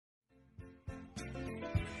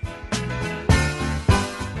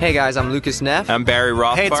Hey guys, I'm Lucas Neff. I'm Barry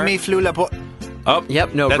Rothbard. Hey, it's me, Flou Laporte. Oh,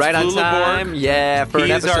 Yep, no, that's right on Flou time. Laborg. Yeah, for an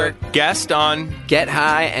He's our episode. guest on Get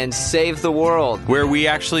High and Save the World. where we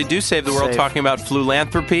actually do save the world, Save. talking about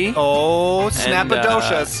philanthropy. Oh, and,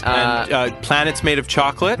 snapadoshas. and planets made of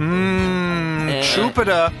chocolate.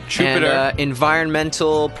 Jupiter. Jupiter. And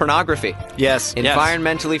environmental pornography. Yes.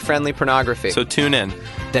 Environmentally friendly pornography. So tune in.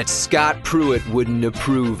 that Scott Pruitt wouldn't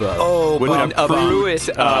approve of. Oh, Wouldn't bum, bum. approve Pruitt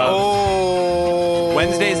of. Oh.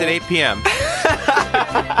 Wednesdays at 8 p.m.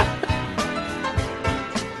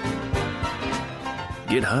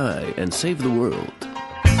 Get high and save the world.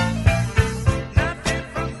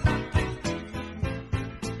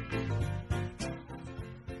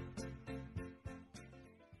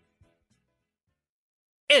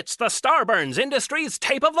 It's the Starburns Industries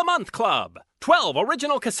Tape of the Month Club. 12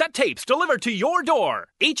 original cassette tapes delivered to your door.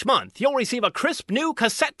 Each month, you'll receive a crisp new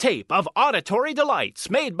cassette tape of auditory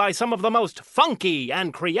delights made by some of the most funky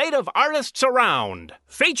and creative artists around.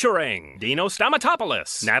 Featuring Dino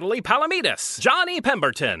Stamatopoulos, Natalie Palamides, Johnny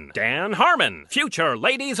Pemberton, Dan Harmon, future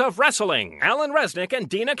Ladies of Wrestling, Alan Resnick and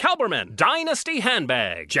Dina Kelberman, Dynasty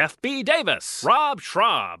Handbag, Jeff B. Davis, Rob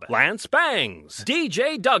Schraub, Lance Bangs,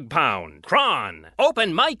 DJ Doug Pound, Kron,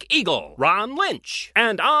 Open Mike Eagle, Ron Lynch,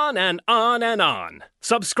 and on and on and on.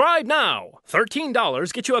 Subscribe now.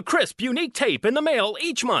 $13 gets you a crisp, unique tape in the mail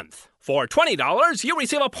each month. For $20, you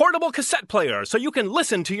receive a portable cassette player so you can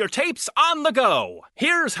listen to your tapes on the go.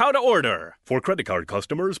 Here's how to order. For credit card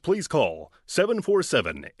customers, please call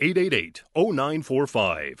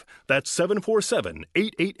 747-888-0945. That's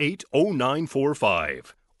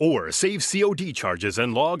 747-888-0945. Or save COD charges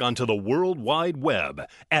and log onto the World Wide Web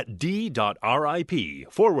at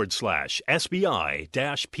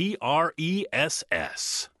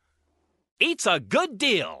d.rip/SBI-PRESS. It's a good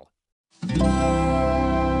deal.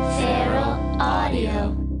 Feral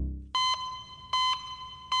Audio.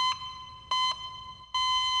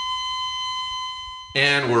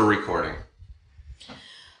 And we're recording.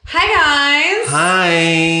 Hi, guys. Hi.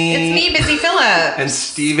 It's me, Busy Phillip. And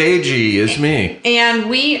Steve Agee is me. And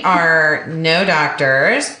we are no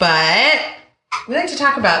doctors, but we like to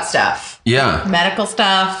talk about stuff. Yeah. Medical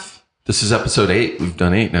stuff. This is episode 8. We've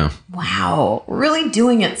done 8 now. Wow. We're really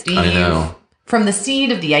doing it, Steve. I know. From the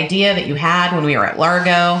seed of the idea that you had when we were at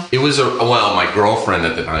Largo. It was my girlfriend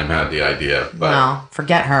at the time had the idea. But Well,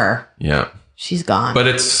 forget her. yeah. She's gone. But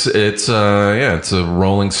it's a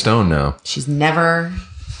rolling stone now. She's never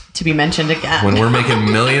to be mentioned again. When we're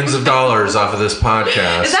making millions of dollars off of this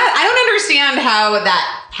podcast. I don't understand how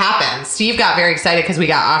that happens. Steve got very excited because we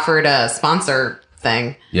got offered a sponsor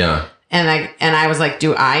thing. Yeah. And I was like,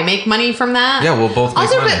 do I make money from that? Yeah, we'll both make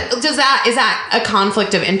also, money. but is that a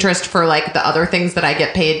conflict of interest for like the other things that I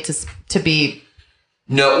get paid to be?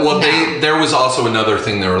 No, well, No. there was also another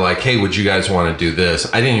thing. They were like, hey, would you guys want to do this?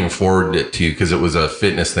 I didn't even forward it to you because it was a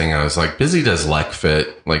fitness thing. I was like, Busy does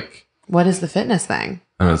LecFit. Like, What is the fitness thing?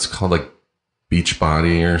 I don't know, it's called like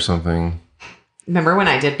Beachbody or something. Remember when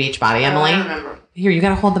I did Beachbody, Emily? I remember. Here, you got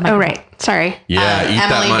to hold the microphone. Oh, right. Sorry. Yeah, eat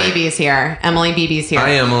that Emily mic. Beebe's here. Emily Beebe's here.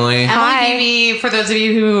 Hi, Emily. Hi. Emily Beebe, for those of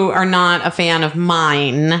you who are not a fan of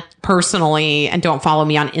mine personally and don't follow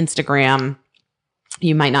me on Instagram,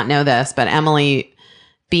 you might not know this, but Emily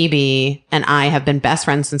Beebe and I have been best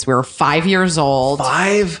friends since we were 5 years old.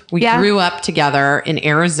 5? We Yeah. grew up together in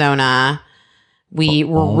Arizona. We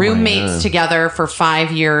were my roommates God. together for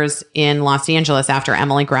 5 years in Los Angeles after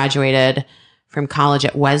Emily graduated from college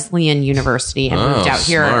at Wesleyan University and moved out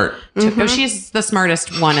here. Smart. Oh, she's the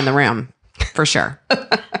smartest one in the room, for sure.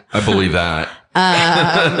 I believe that.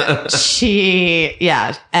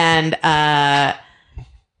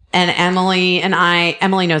 And Emily and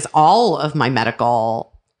Emily knows all of my medical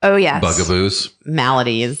Oh, yes. Bugaboos.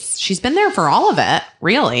 maladies. She's been there for all of it,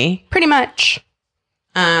 really. Pretty much.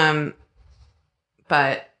 But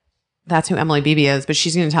that's who Emily Beebe is. But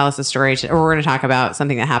she's going to tell us a story, or we're going to talk about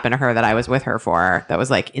something that happened to her that I was with her for that was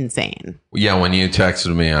like insane. Yeah, when you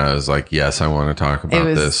texted me, I was like, yes, I want to talk It about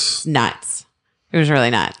was this. nuts. It was really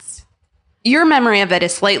nuts. Your memory of it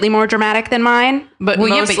is slightly more dramatic than mine, but Well,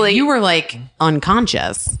 yeah, mostly but you were like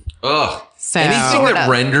unconscious. Ugh. So Anything Sort that of.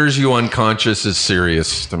 renders you unconscious is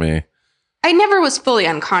serious to me. I never was fully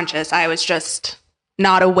unconscious. I was just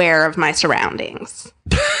not aware of my surroundings.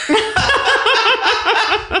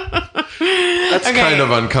 That's kind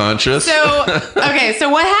of unconscious. So, okay. So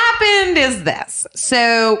what happened is this.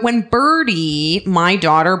 So when Birdie, my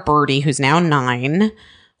daughter Birdie, who's now 9,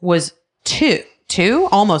 was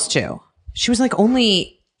almost 2. She was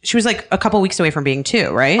like a couple weeks away from being 2,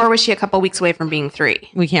 right? Or was she a couple weeks away from being 3?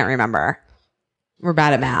 We can't remember. We're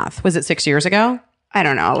bad at math. Was it 6 years ago I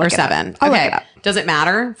don't know. I'll or look it up. 7? I'll look Okay. it up. Does it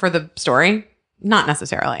matter for the story? Not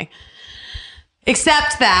necessarily.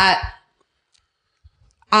 Except that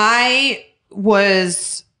I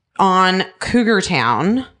was on Cougar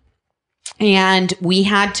Town and we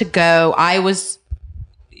had to go. I was,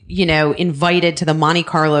 invited to the Monte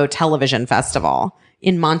Carlo Television Festival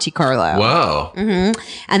in Monte Carlo. Whoa.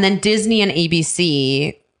 And then Disney and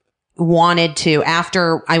ABC wanted to,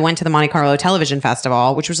 after I went to the Monte Carlo Television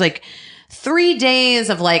Festival, which was like 3 days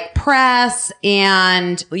of like press,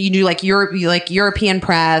 and you do like European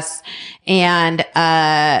press, and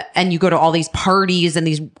you go to all these parties and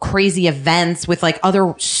these crazy events with like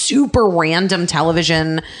other super random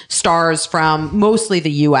television stars from mostly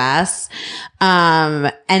the US.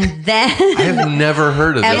 And then I have never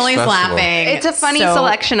heard of Emily's this festival. laughing. It's a funny So-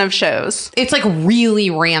 selection of shows. It's like really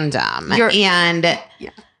random.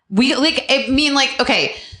 We like,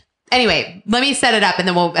 okay. Anyway, let me set it up and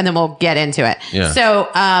then we'll get into it. Yeah.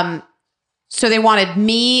 So they wanted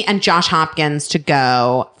me and Josh Hopkins to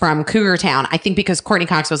go from Cougar Town. I think because Courtney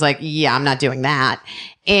Cox was like, yeah, I'm not doing that.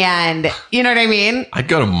 And you know what I mean? I'd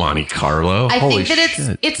go to Monte Carlo. I Holy think that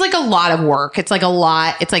shit. it's like a lot of work. It's like a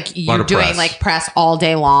lot. It's like you're of doing press. like press all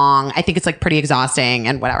day long. I think it's like pretty exhausting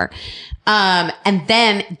and whatever. And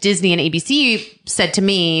then Disney and ABC said to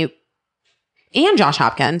me and Josh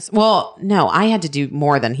Hopkins, well, no, I had to do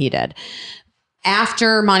more than he did.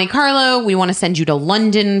 After Monte Carlo, we want to send you to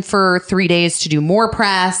London for 3 days to do more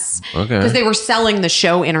press. Okay. Because they were selling the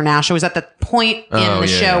show internationally. It was at the point in the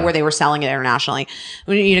show where they were selling it internationally.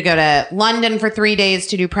 We need you to go to London for 3 days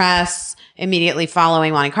to do press immediately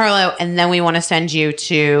following Monte Carlo. And then we want to send you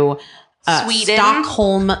to Sweden.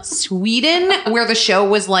 Stockholm, Sweden, where the show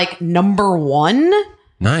was like #1.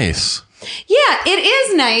 Nice. Yeah, it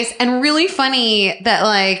is nice and really funny that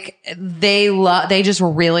like they just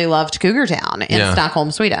really loved Cougar Town in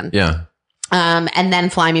Stockholm, Sweden. Yeah. And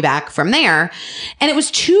then fly me back from there. And it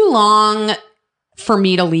was too long for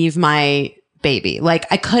me to leave my baby. Like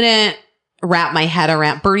I couldn't wrap my head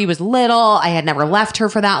around. Birdie was little. I had never left her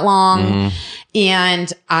for that long.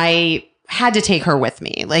 And I had to take her with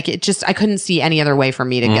me. Like I couldn't see any other way for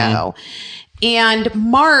me to go. And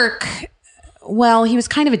Mark, well, he was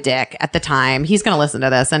kind of a dick at the time. He's going to listen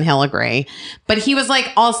to this and he'll agree. But he was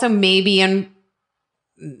like also maybe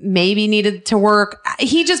needed to work.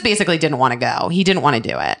 He just basically didn't want to go. He didn't want to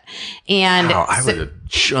do it. And Wow, I would have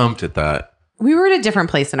jumped at that. we were at a different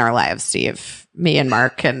place in our lives, Steve, me and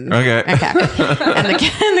Mark and Okay. and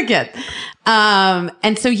the kid.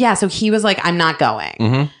 And so he was like, I'm not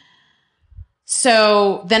going.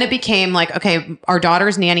 So then it became like, okay, our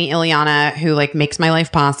daughter's nanny, Ileana, who like makes my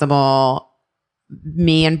life possible.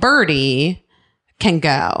 Me and Birdie can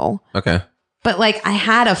go. Okay. But like I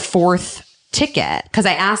had a fourth ticket because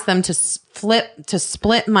I asked them to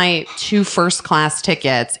split my 2 first class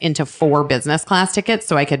tickets into 4 business class tickets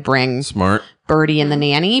so I could bring Smart. Birdie and the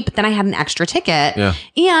nanny. But then I had an extra ticket. Yeah.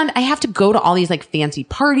 And I have to go to all these like fancy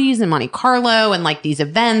parties in Monte Carlo and like these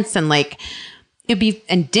events and like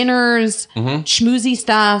and dinners, schmoozy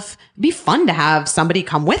stuff. It'd be fun to have somebody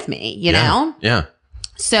come with me, you know? Yeah.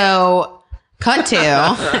 So cut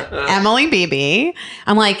to Emily Beebe.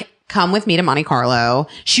 I'm like, come with me to Monte Carlo.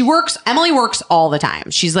 Emily works all the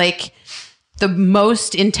time. She's like the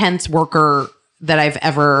most intense worker that I've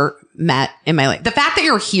ever met in my life. The fact that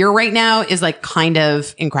you're here right now is like kind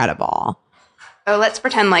of incredible. Oh, let's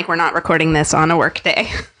pretend like we're not recording this on a work day.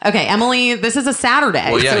 Okay, Emily, this is a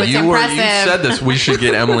Saturday. Well, yeah, so it's you impressive. said this. We should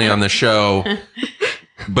get Emily on the show,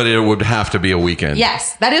 but it would have to be a weekend.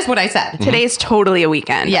 Yes, that is what I said. Today's totally a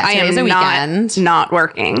weekend. Yeah, I today's am a weekend. not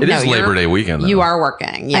working. It is No, Labor Day weekend, though. You are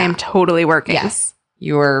working. Yeah. I am totally working. Yes.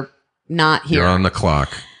 You are not here. You're on the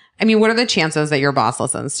clock. I mean, what are the chances that your boss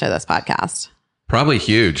listens to this podcast? Probably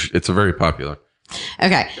huge. It's a very popular.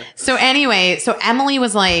 Okay. So anyway, so Emily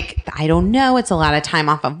was like, I don't know. It's a lot of time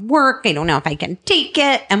off of work. I don't know if I can take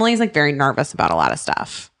it. Emily's like very nervous about a lot of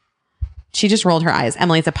stuff. She just rolled her eyes.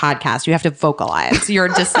 Emily, it's a podcast. You have to vocalize your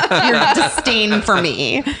disdain for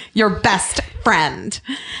me, your best friend.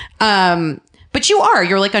 But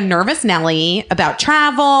you're like a nervous Nelly about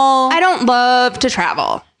travel. I don't love to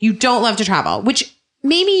travel. You don't love to travel, which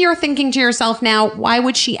maybe you're thinking to yourself now, why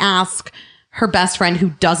would she ask her best friend who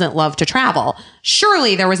doesn't love to travel?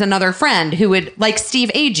 Surely there was another friend who would, like Steve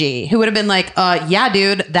Agee, who would have been like, yeah,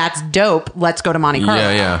 dude, that's dope. Let's go to Monte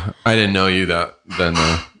Carlo. Yeah. I didn't know you then.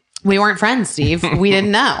 We weren't friends, Steve. We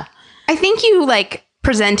didn't know. I think you like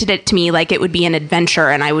presented it to me like it would be an adventure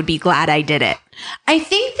and I would be glad I did it. I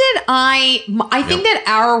think that I think that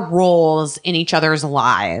our roles in each other's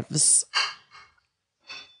lives,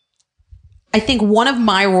 I think one of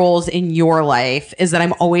my roles in your life is that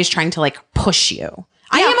I'm always trying to like push you.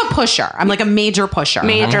 I am a pusher. I'm like a major pusher.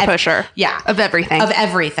 Major pusher. Yeah. Of everything. Of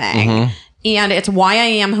everything. And it's why I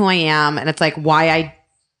am who I am. And it's like why I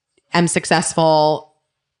am successful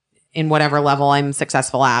in whatever level I'm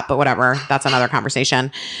successful at, but whatever. That's another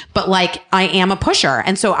conversation. But like, I am a pusher.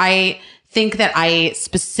 And so I think that I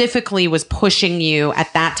specifically was pushing you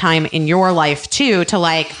at that time in your life too, to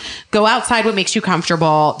like go outside what makes you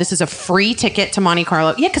comfortable. This is a free ticket to Monte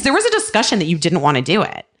Carlo. Yeah. Cause there was a discussion that you didn't want to do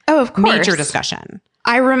it. Oh, of course. Major discussion.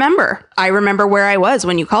 I remember where I was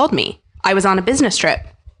when you called me. I was on a business trip.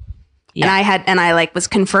 Yeah. And I like was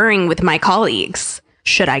conferring with my colleagues.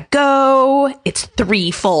 Should I go? It's 3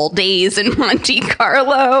 full days in Monte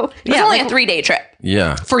Carlo. It was only a 3-day trip.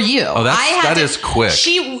 Yeah. For you. Oh, that is quick.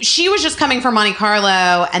 She was just coming from Monte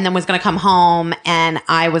Carlo and then was going to come home, and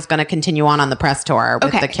I was going to continue on the press tour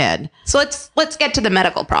with the kid. So let's get to the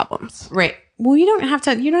medical problems. Right. Well, you don't have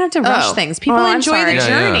to rush things. People enjoy the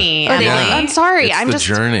journey. Yeah. Emily. Yeah. I'm sorry. It's the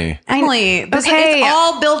journey. Emily, it's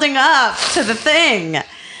all building up to the thing.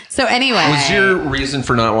 So anyway. Was your reason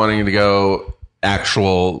for not wanting to go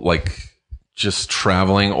actual, like, just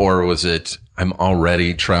traveling, or was it, I'm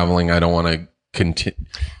already traveling, I don't want to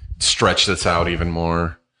stretch this out even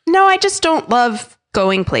more? No, I just don't love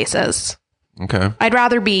going places. Okay. I'd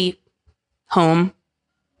rather be home.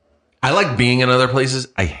 I like being in other places.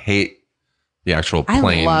 I hate the actual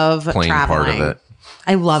plane part of it.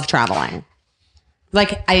 I love traveling.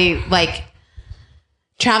 Like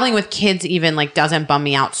traveling with kids even like doesn't bum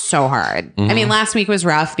me out so hard. I mean, last week was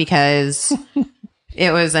rough because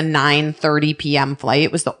it was a 9:30 p.m. flight.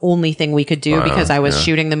 It was the only thing we could do because I was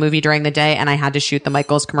shooting the movie during the day, and I had to shoot the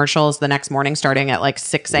Michaels commercials the next morning starting at like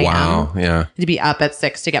 6 a.m. Wow. Yeah. To be up at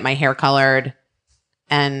 6 to get my hair colored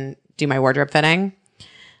and do my wardrobe fitting.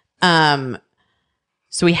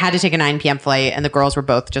 So we had to take a 9 p.m. flight, and the girls were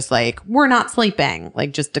both just like, we're not sleeping.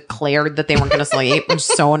 Like, just declared that they weren't going to sleep, which is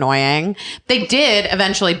so annoying. They did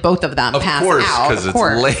eventually, both of them pass out. Because it's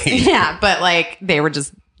late. Yeah, but like, they were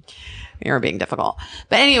being difficult.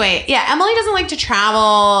 But anyway, yeah, Emily doesn't like to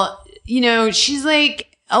travel. You know, she's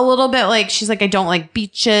like a little bit like, she's like, I don't like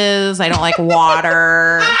beaches. I don't like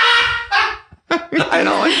water. I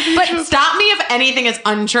don't like But stop me if anything is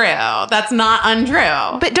untrue. That's not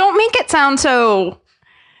untrue. But don't make it sound so...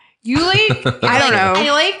 You like, I don't know.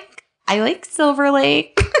 I like Silver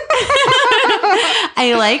Lake.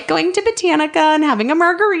 I like going to Botanica and having a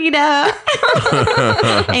margarita.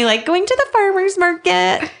 I like going to the farmer's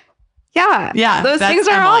market. Yeah. Those that's things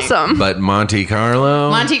are Emily. awesome. But Monte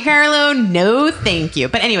Carlo? Monte Carlo, no thank you.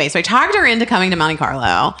 But anyway, so I talked her into coming to Monte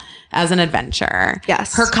Carlo as an adventure.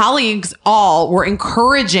 Yes. Her colleagues all were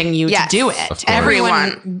encouraging you to do it.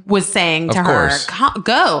 Everyone was saying to her,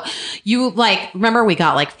 go. You like, remember we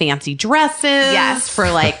got like fancy dresses for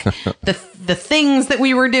like the things that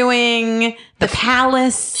we were doing, the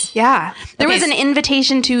palace. Yeah. There was an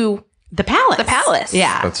invitation to the palace. The palace.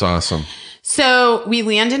 Yeah. That's awesome. So we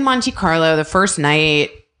land in Monte Carlo the first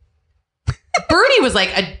night. Birdie was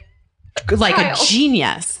like a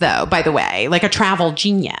genius, though, by the way, like a travel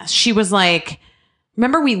genius. She was like,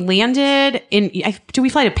 remember we landed in, do we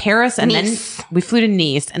fly to Paris and Nice. then we flew to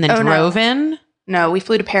Nice and then drove in? No, we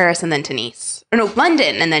flew to Paris and then to Nice. Or no,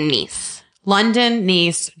 London and then Nice. London,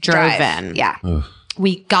 Nice, drove in. Yeah. Ugh.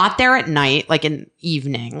 We got there at night, like in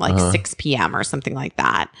evening, like 6 p.m. or something like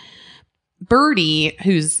that. Birdie,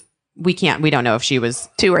 we don't know if she was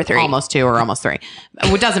 2 or 3. Almost 2 or almost 3.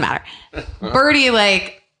 It doesn't matter. Birdie,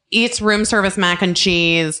 like, eats room service mac and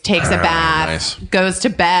cheese, takes a bath, goes to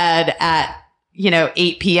bed at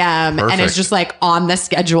 8 p.m. and is just like on the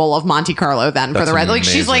schedule of Monte Carlo then for the rest. Like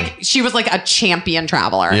she was like a champion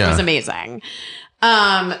traveler. Yeah. It was amazing.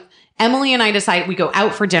 Emily and I decided we go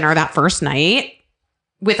out for dinner that first night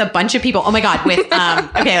with a bunch of people. Oh my God. With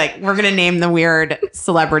okay, like we're gonna name the weird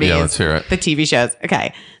celebrities. Yeah, let's hear it. The TV shows.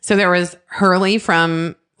 Okay. So there was Hurley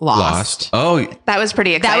from Lost. Oh, That was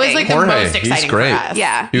pretty exciting. That was like Jorge, the most he's exciting great. for us.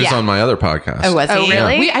 Yeah. he was on my other podcast. Oh, was he? Oh,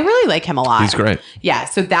 really? I really like him a lot. He's great. Yeah.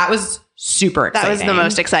 So that was super exciting. That was the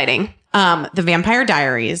most exciting. The Vampire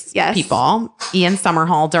Diaries Yes. people, Ian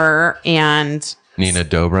Somerhalder and Nina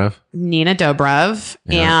Dobrev.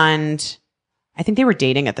 And I think they were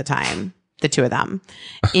dating at the time, the two of them.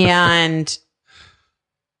 And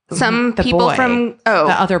Some the people boy, from the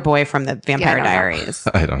other boy from the Vampire I don't know. Diaries.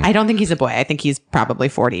 I don't know. I don't think he's a boy. I think he's probably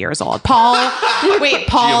 40 years old. Paul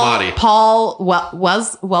Giamatti.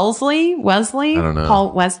 Wellesley? I don't know.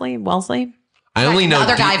 Paul Wellesley? I only know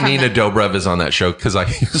other guy from Nina Dobrev is on that show because I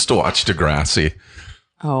used to watch Degrassi.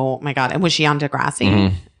 Oh my God. And was she on Degrassi?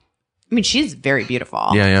 Mm-hmm. I mean, she's very beautiful.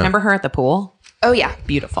 Yeah. Remember her at the pool? Oh, yeah.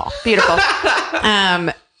 Beautiful. Beautiful.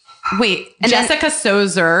 Wait, And Jessica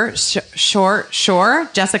Sozer, Shore?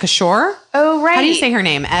 Jessica Shore? Oh, right. How do you say her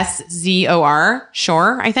name? Szor,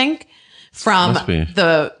 Shore, I think. From Must be.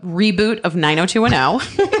 the reboot of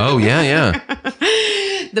 90210. Oh, yeah.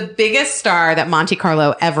 The biggest star that Monte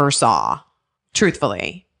Carlo ever saw,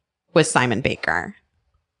 truthfully, was Simon Baker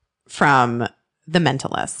from The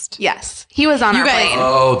Mentalist. Yes. He was on You our guys- plane.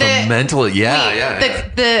 Oh, the mental. Yeah.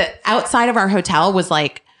 The outside of our hotel was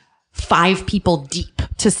like 5 people deep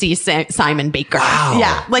to see Simon Baker. Wow.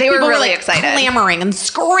 Yeah. Like They were people really like excited. clamoring and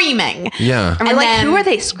screaming. Yeah. And we're like, who are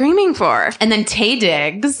they screaming for? And then Taye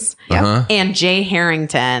Diggs Uh-huh. and Jay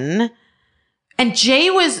Harrington. And Jay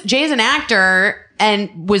is an actor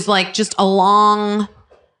and was like just along,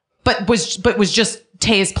 but was just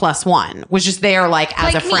Taye's plus one, was just there like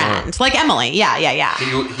as Like a me. friend. Like Emily. Yeah.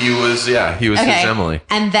 He was his Emily.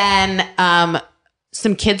 And then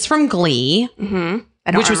some kids from Glee. I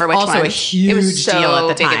don't Which was remember which also one. a huge It was so deal at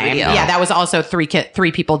the big of a time. deal. Yeah, that was also three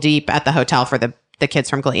people deep at the hotel for the kids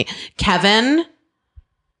from Glee. Kevin,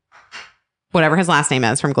 whatever his last name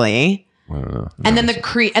is from Glee, and then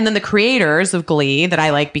the creators of Glee that I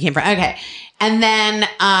like became friends. Okay, and then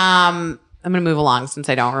I'm gonna move along since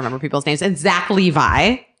I don't remember people's names. And Zach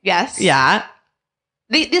Levi. Yes. Yeah,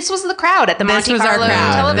 This was the crowd at the this Monte was our Carlo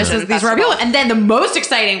crowd. television These were our people. festival. And then the most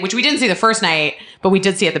exciting, which we didn't see the first night, but we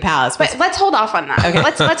did see at the Palace. Was But let's hold off on that. Okay.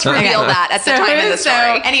 Let's reveal that at the time of the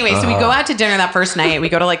story. Anyway, so we go out to dinner that first night. We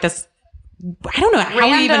go to like this, I don't know how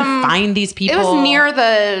we even Random- find these people. It was near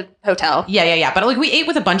the hotel. Yeah. But like we ate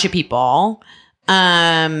with a bunch of people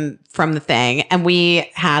from the thing. And we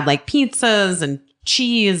had like pizzas and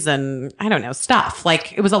cheese and I don't know, stuff.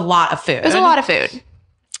 Like it was a lot of food. It was a lot of food.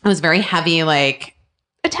 It was very heavy, like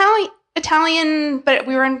Italian, but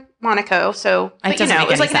we were in Monaco, so it but, doesn't make it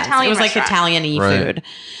was any like sense. an Italian It was like restaurant. Italian-y Right. food.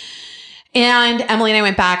 And Emily and I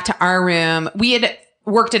went back to our room. We had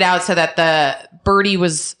worked it out so that the Birdie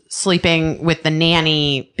was sleeping with the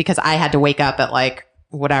nanny because I had to wake up at like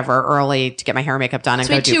whatever early to get my hair and makeup done and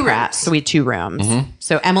So we go had do 2 prep. rooms. So we had 2 rooms.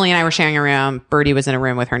 So Emily and I were sharing a room. Birdie was in a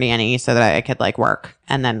room with her nanny so that I could like work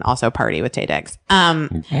and then also party with Taye Diggs.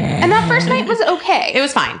 And that first night was okay. It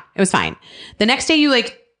was fine. It was fine. The next day,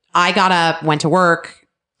 I got up, went to work,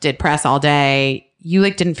 did press all day. You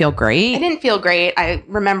didn't feel great. I didn't feel great. I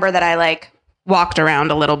remember that I walked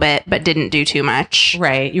around a little bit, but didn't do too much.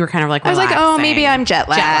 Right. You were kind of like, I was like, oh, maybe I'm jet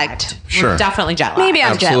lagged. Jet-lagged. Sure. We're definitely jet lagged. Maybe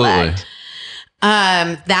I'm jet lagged.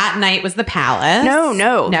 That night was the Palace.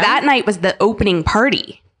 No. That night was the opening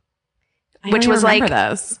party, which was like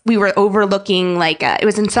this. we were overlooking it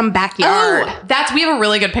was in some backyard. Oh, we have a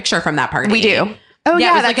really good picture from that party. We do. Oh it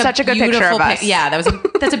yeah, was that's like such a good picture beautiful of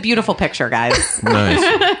us. that's a beautiful picture, guys. Nice.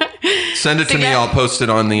 Send it to me. I'll post it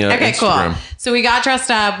on the Okay, Instagram. cool. So we got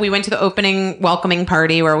dressed up. We went to the opening welcoming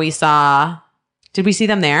party where we saw. Did we see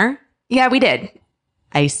them there? Yeah, we did.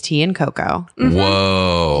 Iced tea and cocoa.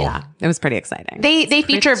 Whoa. Yeah, it was pretty exciting. They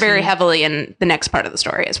feature very heavily in the next part of the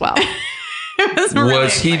story as well.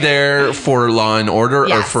 Was he there for Law and Order or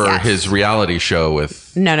Yes, for yes. his reality show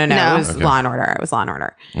with? No. No. It was Law and Order. It was Law and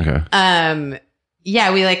Order. Okay.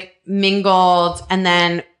 Yeah, we mingled and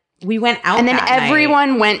then we went out. And then that night.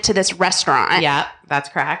 everyone went to this restaurant. Yeah, that's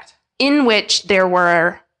correct. In which there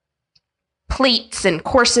were plates and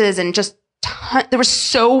courses and just there was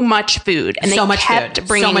so much food, and so they much kept food.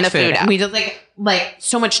 bringing so much the food out. We did like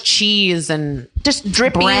so much cheese and Just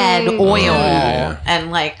dripping bread, oil, yeah.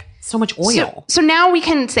 and so much oil. So now we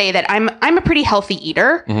can say that I'm a pretty healthy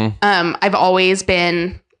eater. I've always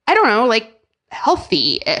been, I don't know,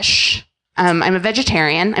 healthy-ish. I'm a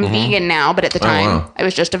vegetarian. I'm vegan now, but at the time wow. I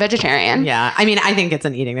was just a vegetarian. Yeah, I mean, I think it's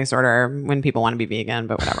an eating disorder when people want to be vegan,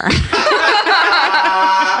 but whatever.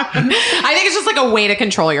 I think it's just a way to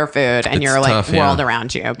control your food and It's your tough, world yeah.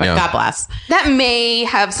 around you. But Yeah. God bless. That may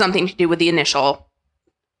have something to do with the initial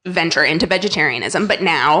venture into vegetarianism, but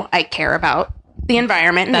now I care about the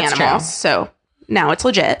environment and That's the animals. true. So now it's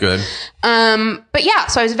legit. Good. But yeah,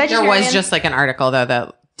 so I was a There vegetarian. was just an article though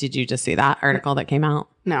that did you just see that article that came out?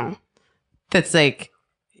 no. That's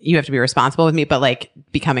you have to be responsible with meat, but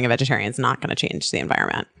becoming a vegetarian is not going to change the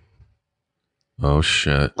environment. Oh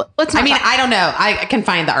shit. Let's not I mean, talk, I don't know. I can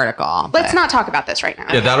find the article. let's not talk about this right now.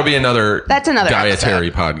 Yeah, that'll be another. That's another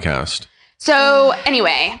dietary podcast. So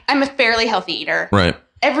anyway, I'm a fairly healthy eater. Right.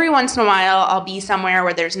 Every once in a while, I'll be somewhere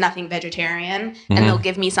where there's nothing vegetarian, and they'll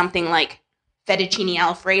give me something like fettuccine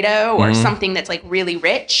Alfredo or something that's really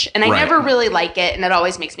rich, and I Right. never really like it, and it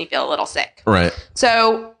always makes me feel a little sick. Right.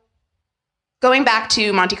 So going back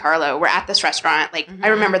to Monte Carlo, we're at this restaurant. I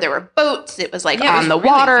remember there were boats. It was Yeah, it on was the really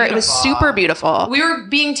water. It was beautiful. super beautiful. We were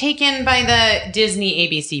being taken by the Disney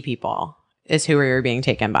ABC people is who we were being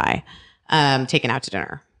taken by, taken out to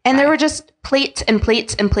dinner. And there were just plates and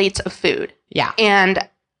plates and plates of food. Yeah. And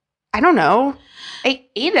I don't know. I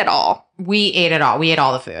ate it all. We ate it all. We ate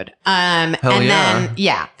all the food. Hell and yeah. then,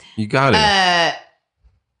 yeah. You got it.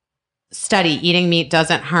 Study eating meat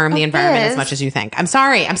doesn't harm the environment as much as you think. I'm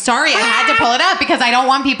sorry. I had to pull it up because I don't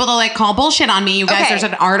want people to like call bullshit on me. You guys, Okay. there's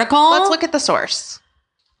an article. Let's look at the source.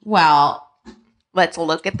 Well, Let's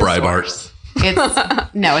look at the Breitbart. source.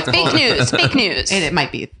 it's no, it's Fake news. Fake news. It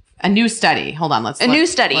might be a new study. Hold on, let's A new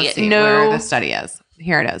study. Let's see No. where the study is.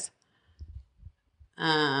 Here it is.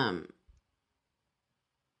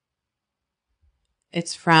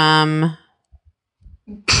 It's from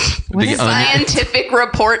what The is Onion.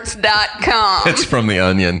 Scientificreports.com. It's from The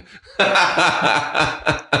Onion.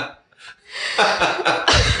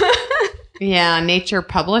 Yeah, Nature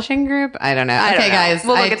Publishing Group. I don't know. I don't Okay, know. guys,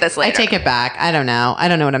 We'll look at this later. I take it back. I don't know. I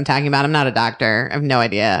don't know what I'm talking about. I'm not a doctor. I have no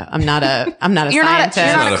idea. I'm not a You're scientist.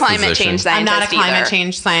 not Not a a climate physician. change I'm scientist not a climate either.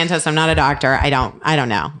 change scientist. I'm not a doctor. I don't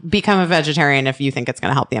know. Become a vegetarian if you think it's going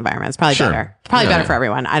to help the environment. It's probably Sure. better. Probably Yeah. better for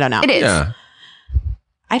everyone. I don't know. It is. Yeah.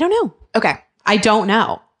 I don't know. Okay. I don't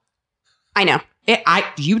know. I know.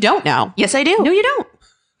 You don't know. Yes, I do. No, you don't.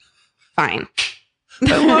 Fine.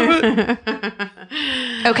 I love it.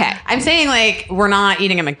 Okay. I'm saying like we're not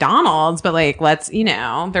eating at McDonald's, but like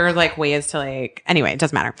there are like ways to like anyway, it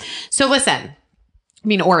doesn't matter. So listen, I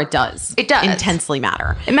mean, or it does. It does. intensely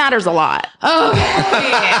matter. It matters a lot. Oh,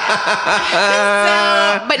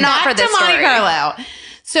 But not for this to Monte story. Carlo.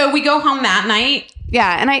 So we go home that night.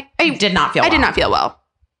 Yeah. And I Did not feel. I did well. not feel well.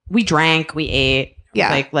 We drank. We ate. Yeah.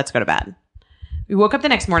 Like let's go to bed. We woke up the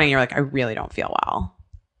next morning. You're like, I really don't feel well.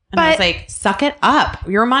 And I was But- like, suck it up.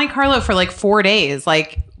 You're in Monte Carlo for like 4 days.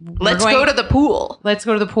 Like, Let's go to the pool. Let's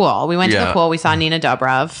go to the pool. We went to the Yeah. pool. We saw Nina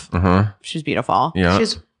Dobrev. Uh-huh. She was beautiful. Yeah. She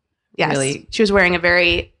was, yes. Really- She was wearing a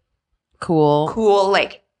very Cool. cool,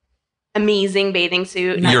 like amazing bathing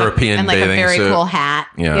suit. And, like, European and like a bathing very suit. cool hat.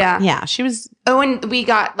 Yeah. Yeah. Yeah, she was Oh, and we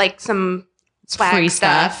got like some swag free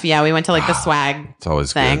stuff. Yeah, we went to like the swag It's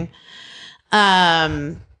always thing.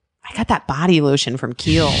 good. I got that body lotion from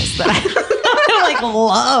Kiehl's that I like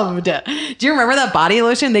loved. Do you remember that body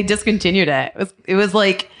lotion? They discontinued it. It was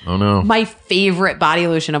like Oh, no. my favorite body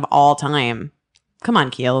lotion of all time. Come on,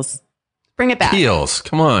 Kiehl's. Bring it back. Heels.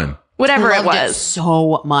 Come on. Whatever I it loved was.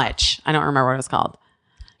 so much. I don't remember what it was called.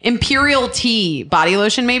 Imperial Tea body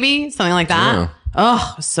lotion, maybe something like that. Yeah. Oh,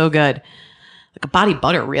 it was so good. Like a body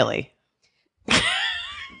butter, really.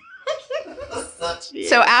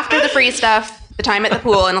 So after the free stuff, the time at the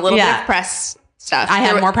pool, and a little bit Yeah. of press stuff, I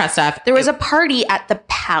had there, more press stuff. There was a party at the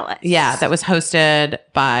palace. Yeah, that was hosted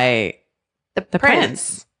by the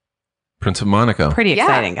Prince. Prince of Monaco. Pretty Yeah.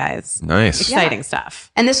 exciting, guys. Nice. Exciting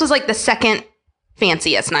stuff. And this was like the second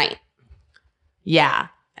fanciest night. Yeah.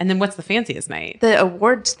 And then what's the fanciest night? The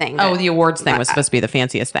awards thing. Oh, the awards thing was supposed to be the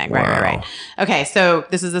fanciest thing. Right, Wow. right. Okay, so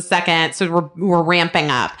this is the second. So we're ramping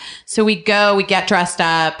up. So we get dressed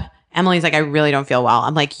up. Emily's like, I really don't feel well.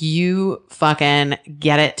 I'm like, you fucking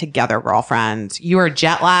get it together, girlfriend. You are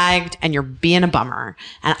jet lagged and you're being a bummer.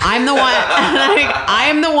 And I'm the one,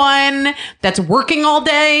 I'm the one that's working all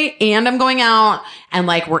day and I'm going out and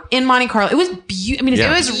like we're in Monte Carlo. It was beautiful. I mean, Yeah.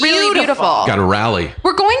 It was really beautiful. Got to rally.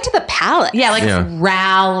 We're going to the palace. Yeah, like Yeah.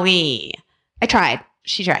 rally. I tried.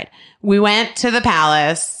 She tried. We went to the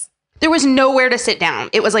palace. There was nowhere to sit down.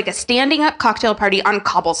 It was like a standing up cocktail party on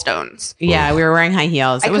cobblestones. Yeah, we were wearing high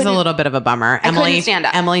heels. It was a couldn't- little bit of a bummer. couldn't stand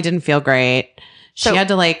up. Emily didn't feel great. She So- had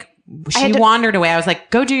to like she had to- wandered away. I was like,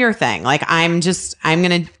 go do your thing. Like I'm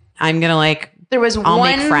gonna like There was I'll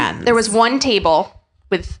one make friends. There was one table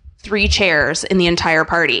with 3 chairs in the entire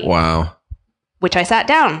party, Wow. which I sat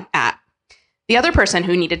down at. The other person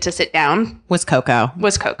who needed to sit down was Coco.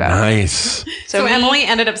 was Coco. Nice. So me Emily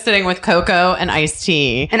ended up sitting with Coco and iced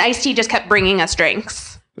tea, and Ice T just kept bringing us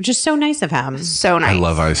drinks. which is so nice of him. So nice. I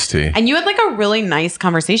love iced tea. And you had like a really nice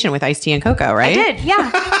conversation with Iced Tea and Coco, right? I did, yeah.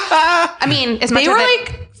 I mean, as much They were of it,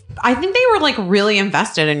 like, I think they were like really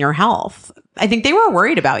invested in your health. I think they were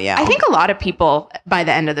worried about you. I think a lot of people by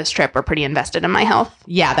the end of this trip were pretty invested in my health.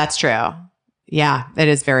 Yeah, that's true. Yeah, it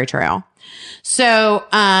is very true.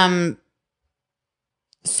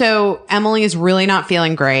 So Emily is really not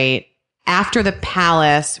feeling great. After the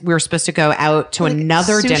palace, we were supposed to go out to Like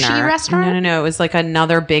another sushi dinner. restaurant? No. It was like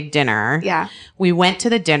another big dinner. Yeah. We went to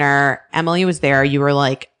the dinner. Emily was there. You were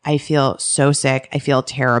like, I feel so sick. I feel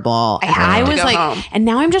terrible. I And have to was go like, home. and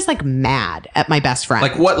now I'm just like mad at my best friend.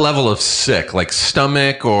 Like what level of sick? Like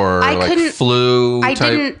stomach or I like couldn't- flu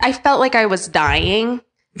type? I felt like I was dying.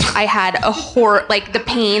 I had a like the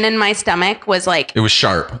pain in my stomach was like, It was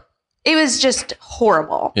sharp. it was just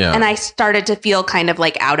horrible. Yeah. And I started to feel kind of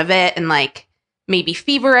like out of it and like maybe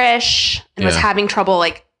feverish and was Yeah. having trouble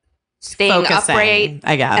like staying Focusing, upright.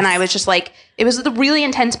 I guess. And I was just like, it was the really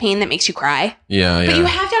intense pain that makes you cry. Yeah, But you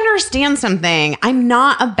have to understand something. I'm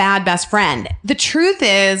not a bad best friend. The truth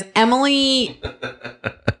is, Emily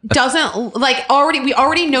doesn't like we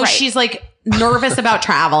already know Right. she's like nervous about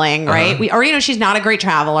traveling, right? We already know she's not a great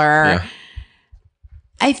traveler. Yeah.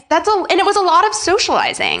 And it was a lot of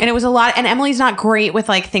socializing. And it was a lot, and Emily's not great with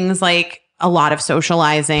like things like a lot of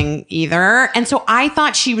socializing either. And so I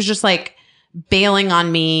thought she was just like bailing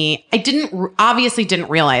on me. I obviously didn't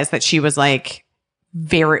realize that she was like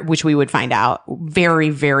which we would find out, very,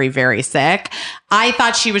 very, very sick. I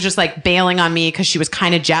thought she was just like bailing on me because she was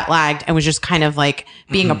kind of jet lagged and was just kind of like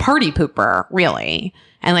being a party pooper, really.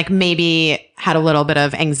 And like maybe had a little bit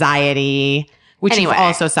of anxiety, which Anyway. you've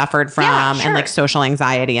also suffered from, Yeah, sure. and like social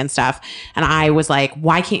anxiety and stuff. And I was like,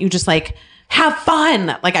 why can't you just like have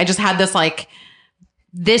fun? Like I just had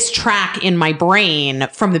this track in my brain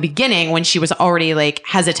from the beginning when she was already like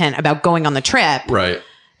hesitant about going on the trip, Right.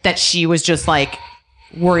 that she was just like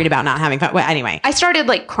worried about not having fun. Well, anyway. I started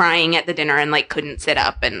like crying at the dinner and like couldn't sit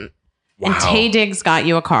up, and And Tay Diggs got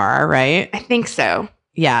you a car, right? I think so.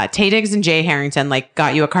 Yeah. Tay Diggs and Jay Harrington like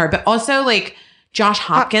got you a car, but also like Josh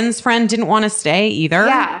Hopkins' friend didn't want to stay either.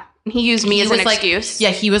 Yeah. He used me as an like, excuse. Yeah,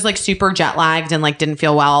 he was like super jet lagged and like didn't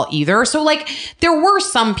feel well either. So like there were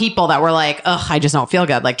some people that were like, ugh, I just don't feel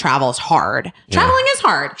good. Like travel is hard. Traveling is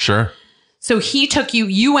hard. Sure. So he took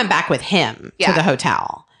you went back with him to Yeah. the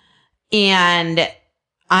hotel. And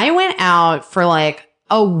I went out for like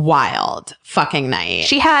a wild fucking night.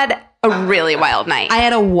 She had a really wild night. I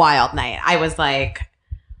had a wild night. I was like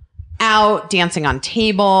out dancing on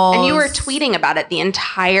tables. and you were tweeting about it the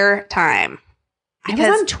entire time. I was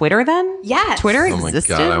on Twitter then? Yes. Twitter Oh my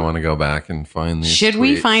existed. God, I want to go back and find these. Should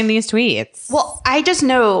we tweets. find these tweets? Well, I just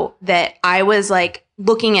know that I was like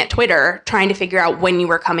looking at Twitter trying to figure out when you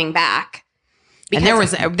were coming back. and there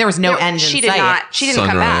was no end in She sight. She didn't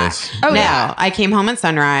come back. Sunrise. Oh no, yeah. I came home at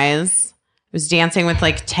sunrise. Was dancing with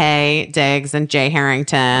like Tay Diggs and Jay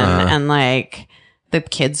Harrington and like the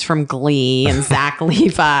kids from Glee and Zach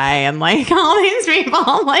Levi and like all these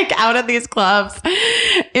people like out at these clubs.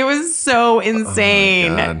 It was so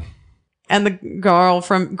insane. Oh my God. And the girl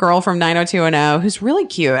from 90210, who's really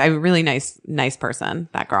cute, a really nice person,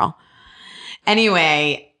 that girl.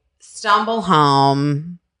 Anyway, stumble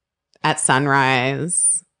home at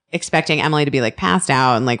sunrise, expecting Emily to be like passed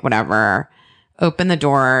out and like whatever. Open the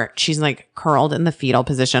door. She's like curled in the fetal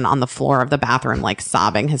position on the floor of the bathroom, like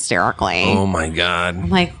sobbing hysterically. Oh my God. I'm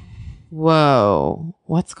like, whoa,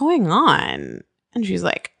 what's going on? And she's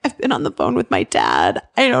like, I've been on the phone with my dad.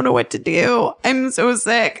 I don't know what to do. I'm so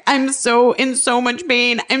sick. I'm so in so much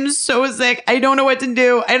pain. I'm so sick. I don't know what to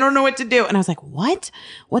do. I don't know what to do. And I was like, what?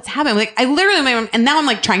 What's happening? Like, I literally, and now I'm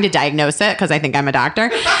like trying to diagnose it because I think I'm a doctor.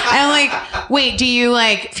 I'm like, wait, do you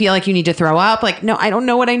like feel like you need to throw up? Like, no, I don't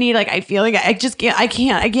know what I need. Like, I feel like I just can't, I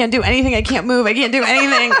can't do anything. I can't move. I can't do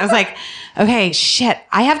anything. I was like, okay, shit.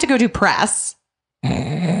 I have to go do press.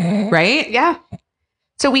 Right? Yeah.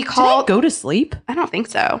 So we Did I called. go to sleep? I don't think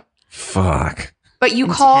so. Fuck. But you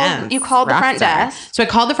Intense. called the Rough front start. desk. So I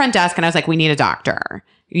called the front desk and I was like, we need a doctor.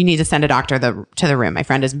 You need to send a doctor to the room. My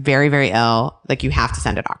friend is very, very ill. Like, you have to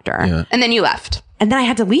send a doctor. Yeah. And then you left. And then I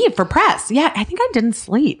had to leave for press. Yeah, I think I didn't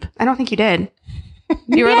sleep. I don't think you did.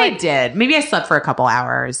 Maybe were I like- did. Maybe I slept for a couple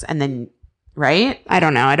hours and then, right? I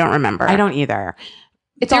don't know. I don't remember. I don't either.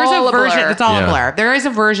 It's all a version. blur. It's all Yeah. a blur. There is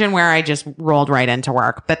a version where I just rolled right into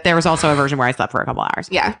work, but there was also a version where I slept for a couple hours.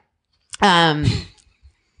 Yeah.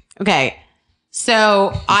 Okay.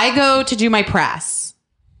 So I go to do my press.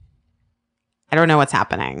 I don't know what's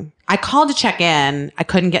happening. I called to check in. I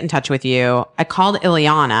couldn't get in touch with you. I called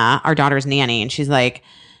Ileana, our daughter's nanny, and she's like,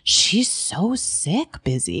 she's so sick,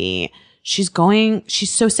 Busy. She's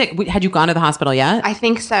so sick. Had you gone to the hospital yet? I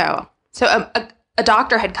think so. So a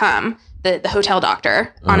doctor had come, the hotel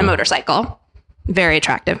doctor, on a motorcycle. Very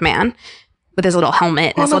attractive man with his little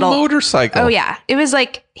helmet. And On his a little motorcycle. Oh, yeah. It was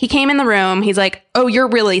like, he came in the room. He's like, oh, you're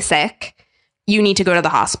really sick. You need to go to the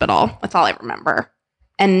hospital. That's all I remember.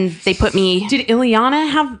 And they put me. Did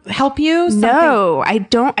Ileana help you? No, I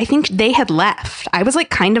don't. I think they had left. I was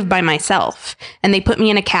like kind of by myself. And they put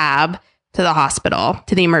me in a cab to the hospital,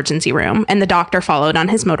 to the emergency room. And the doctor followed on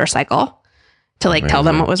his motorcycle to like tell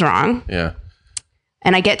them what was wrong. Yeah.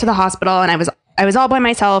 And I get to the hospital and I was all by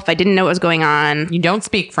myself. I didn't know what was going on. You don't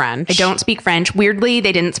speak French. I don't speak French. Weirdly,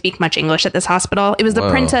 they didn't speak much English at this hospital. It was the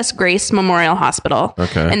Whoa. Princess Grace Memorial Hospital.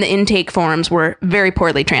 Okay. And the intake forms were very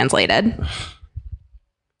poorly translated.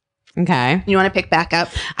 Okay. You want to pick back up?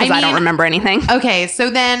 Because I, mean- don't remember anything. Okay, so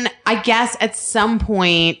then I guess at some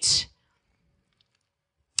point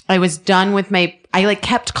I was done with my I like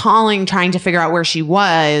kept calling, trying to figure out where she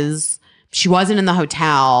was. She wasn't in the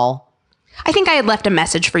hotel. I think I had left a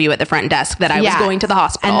message for you at the front desk that I was going to the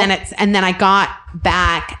hospital. And then I got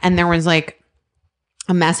back and there was like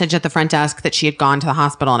a message at the front desk that she had gone to the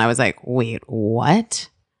hospital. And I was like, wait, what?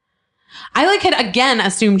 I like had again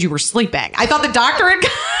assumed you were sleeping. I thought the doctor had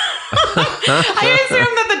I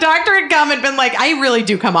assumed that the doctor had come and been like, I really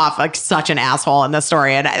do come off like such an asshole in this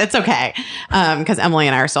story. And it's okay. Because Emily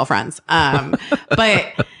and I are still friends.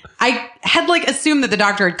 But I had like assumed that the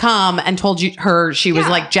doctor had come and told her she was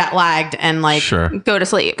like jet lagged and like go to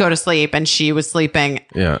sleep. And she was sleeping.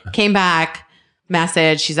 Yeah. Came back,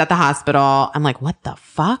 message, she's at the hospital. I'm like, what the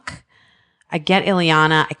fuck? I get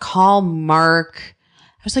Ileana. I call Mark.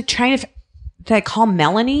 I was like trying to, did I call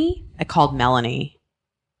Melanie? I called Melanie.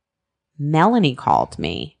 Melanie called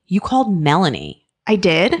me. You called Melanie. I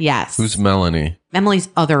did? Yes. Who's Melanie? Emily's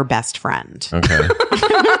other best friend. Okay.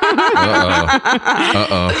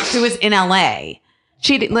 Uh-oh. Who was in LA.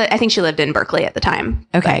 I think she lived in Berkeley at the time.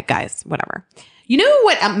 Okay, guys, whatever. You know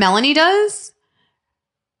what Melanie does?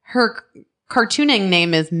 Her cartooning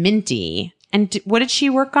name is Minty. And what did she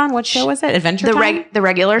work on? What show was it? Adventure Time? The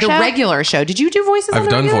regular show? The regular show. Did you do voices on I've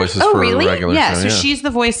the done regular? voices Oh, for really? a regular Yeah, show. so she's the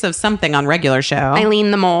voice of something on regular show.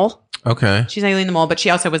 Eileen the Mole. Okay. She's Eileen the Mole, but she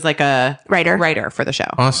also was like a writer for the show.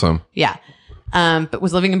 Awesome. Yeah. But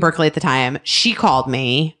was living in Berkeley at the time. She called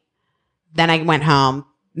me. Then I went home,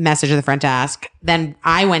 messaged the front desk. Then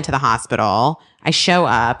I went to the hospital. I show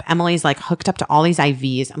up. Emily's like hooked up to all these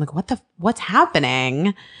IVs. I'm like, what's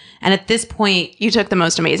happening? And at this point, You took the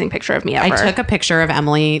most amazing picture of me ever. I took a picture of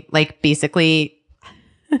Emily, like basically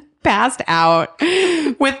passed out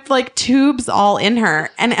with like tubes all in her.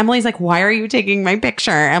 And Emily's like, why are you taking my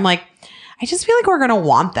picture? I'm like, I just feel like we're going to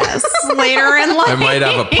want this later in life. I might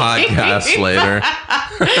have a podcast later.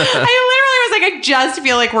 I literally was like, I just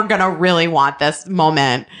feel like we're going to really want this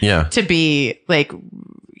moment to be like,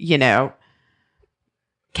 you know,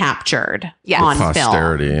 captured on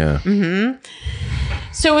Posterity, film. yeah. Mm-hmm.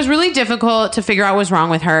 So it was really difficult to figure out what was wrong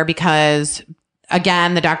with her because,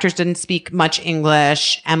 again, the doctors didn't speak much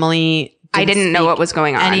English. Emily I didn't know what was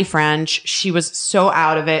going on. Any French. She was so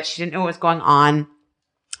out of it. She didn't know what was going on.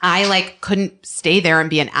 I like couldn't stay there and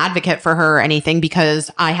be an advocate for her or anything because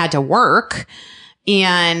I had to work,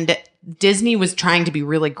 and Disney was trying to be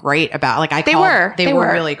really great about they were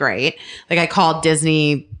really great. Like I called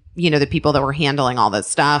Disney, you know, the people that were handling all this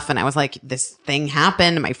stuff. And I was like, this thing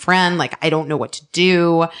happened to my friend. Like, I don't know what to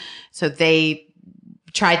do. So they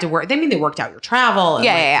tried to work. They worked out your travel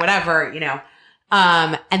and whatever, you know.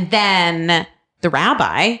 And then the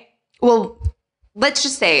rabbi. Well, let's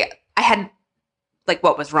just say I had like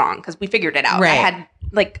what was wrong because we figured it out. Right. I had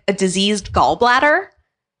like a diseased gallbladder.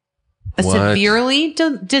 A severely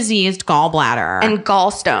diseased gallbladder. And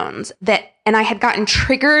gallstones and I had gotten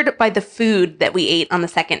triggered by the food that we ate on the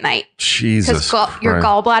second night. Jesus. Because your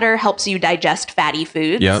gallbladder helps you digest fatty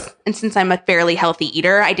foods. Yep. And since I'm a fairly healthy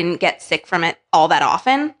eater, I didn't get sick from it all that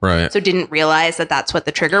often. Right. So didn't realize that that's what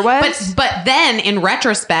the trigger was. But then in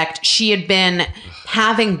retrospect, she had been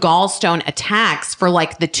having gallstone attacks for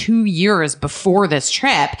like the 2 years before this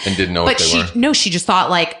trip. And didn't know what they were. No, she just thought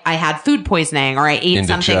like I had food poisoning or I ate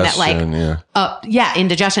something that like,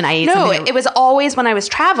 indigestion. I ate something. No, it was always when I was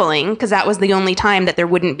traveling because that was the only time that there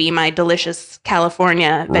wouldn't be my delicious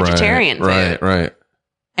California vegetarian food. Right.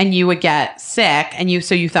 And you would get sick and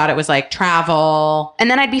you thought it was like travel. And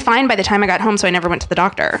then I'd be fine by the time I got home. So I never went to the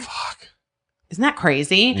doctor. Fuck. Isn't that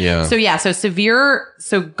crazy? Yeah. So diseased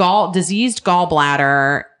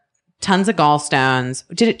gallbladder, tons of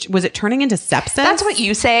gallstones. Was it turning into sepsis? That's what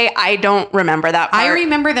you say. I don't remember that part. I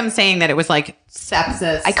remember them saying that it was like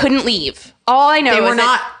sepsis. I couldn't leave. All I know They is were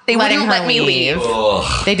not they letting wouldn't her let me leave.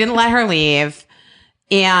 They didn't let her leave.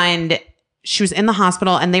 And she was in the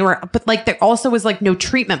hospital and but like there also was like no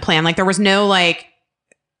treatment plan. Like there was no like,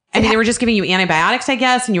 they were just giving you antibiotics, I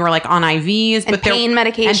guess, and you were like on IVs, and pain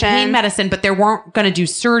medication, and pain medicine, but they weren't going to do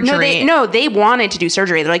surgery. No, they wanted to do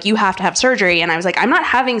surgery. They're like, you have to have surgery, and I was like, I'm not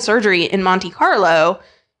having surgery in Monte Carlo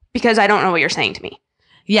because I don't know what you're saying to me.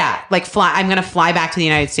 Yeah, like I'm going to fly back to the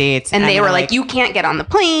United States, and they were like, you can't get on the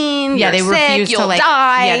plane. Yeah, you're they sick, refused you'll to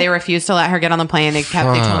die. Yeah, they refused to let her get on the plane. They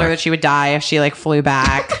told her that she would die if she like flew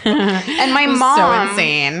back. And my mom, so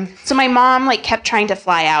insane. So my mom like kept trying to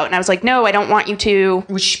fly out, and I was like, no, I don't want you to.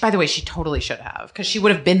 Which, by the way, she totally should have, because she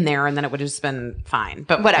would have been there, and then it would have just been fine.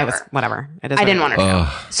 But whatever. It is. I didn't want her to go.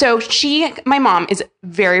 So my mom is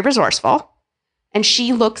very resourceful, and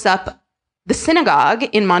she looks up the synagogue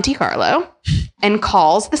in Monte Carlo and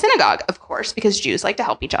calls the synagogue, of course, because Jews like to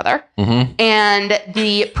help each other. Mm-hmm. And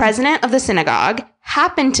the president of the synagogue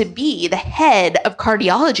happened to be the head of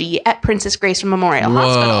cardiology at Princess Grace Memorial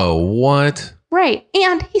Hospital. Whoa, what? Right.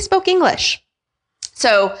 And he spoke English.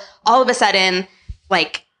 So all of a sudden,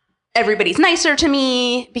 like, everybody's nicer to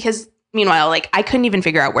me because meanwhile, like, I couldn't even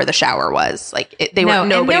figure out where the shower was. Like,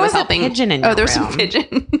 nobody was helping. A pigeon in oh, your there was room. some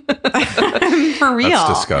pigeon. For real.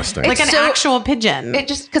 That's disgusting. Like an So- actual pigeon. It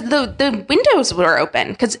just because the windows were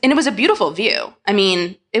open and it was a beautiful view. I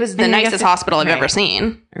mean, it was the And I guess nicest it- hospital I've right. ever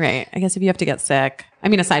seen. Right. I guess if you have to get sick. I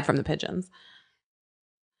mean, aside from the pigeons.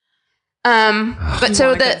 But You so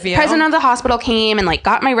want a the good view? president of the hospital came and like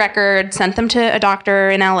got my record, sent them to a doctor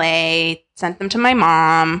in LA, sent them to my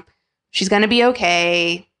mom. She's gonna be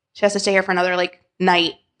okay. She has to stay here for another like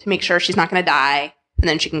night to make sure she's not gonna die, and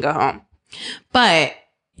then she can go home. But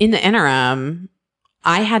in the interim,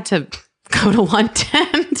 I had to go to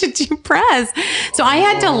London to do press. So I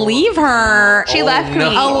had to leave her. She left me.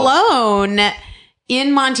 alone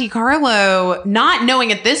in Monte Carlo, not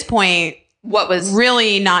knowing at this point, What was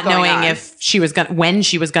really not going knowing on? if she was going when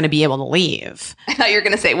she was going to be able to leave. I thought you were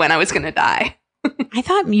gonna say when I was gonna die. I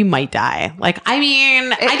thought you might die. Like, I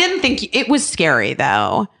mean, I didn't think it was scary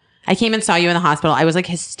though. I came and saw you in the hospital. I was like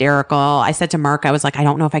hysterical. I said to Mark, I was like, I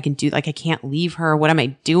don't know if I can do, like, I can't leave her. What am I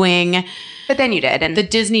doing? But then you did, and The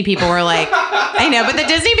Disney people were like, I know, but the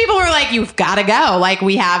Disney people were like, you've got to go. Like,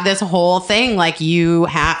 we have this whole thing. Like, you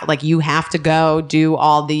have to go do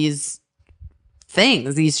all these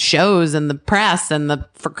things, these shows and the press and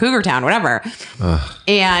for Cougar Town, whatever.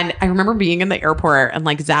 And I remember being in the airport and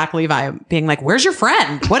like Zach Levi being like, where's your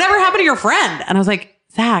friend? Whatever happened to your friend? And I was like,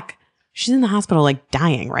 Zach, she's in the hospital, like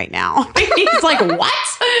dying right now. He's like, what?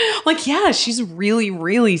 I'm like, yeah, she's really,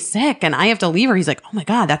 really sick and I have to leave her. He's like, oh my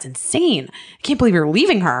God, that's insane. I can't believe you're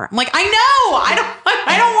leaving her. I'm like, I know.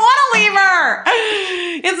 I don't want to leave her.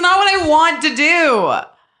 It's not what I want to do.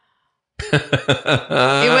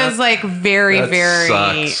 It was like very, That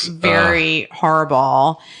very, sucks. very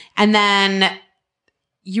horrible. And then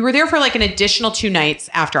you were there for like an additional 2 nights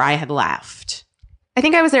after I had left. I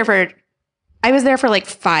think I was there for like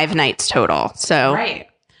 5 nights total. So Right.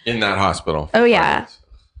 In that hospital. Oh, yeah.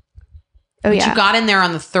 But you got in there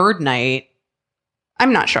on the 3rd night.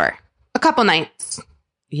 I'm not sure. A couple nights.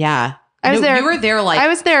 Yeah. I was there. You were there like I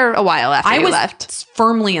was there a while after I you was left.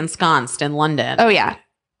 firmly ensconced in London. Oh yeah.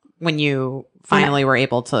 When you finally were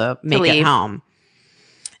able to make it leave. home.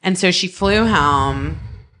 And so she flew home.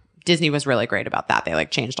 Disney was really great about that. They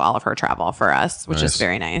like changed all of her travel for us, which is Nice.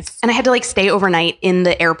 very nice. And I had to like stay overnight in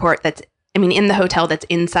the airport in the hotel that's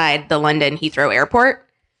inside the London Heathrow airport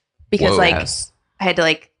because Whoa. like Yes. I had to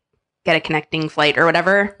like get a connecting flight or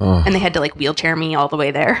whatever. Ugh. And they had to like wheelchair me all the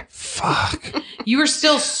way there. Fuck. You were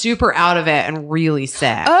still super out of it and really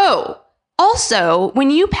sick. Oh, also, when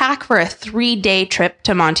you pack for a 3-day trip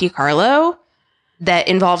to Monte Carlo that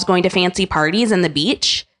involves going to fancy parties and the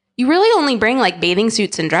beach, you really only bring like bathing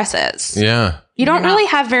suits and dresses. Yeah. You don't really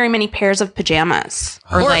have very many pairs of pajamas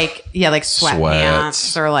Or like, yeah, like sweatpants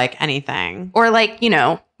Sweats. or like anything. or like,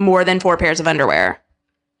 more than 4 pairs of underwear.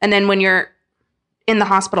 And then when you're in the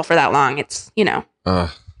hospital for that long, it's,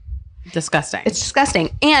 Disgusting. it's disgusting.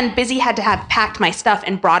 And Busy had to have packed my stuff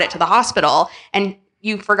and brought it to the hospital. And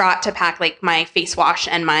you forgot to pack like my face wash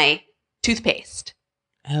and my toothpaste.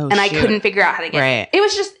 oh, And I shoot. couldn't figure out how to get Right.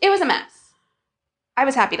 it. It was a mess. I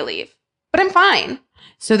was happy to leave, but I'm fine.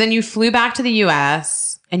 So then you flew back to the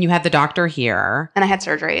US and you had the doctor here And I had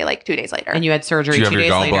surgery like 2 days later. and you had surgery Did you 2 have your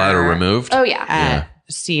days later. gallbladder removed? Oh, yeah. At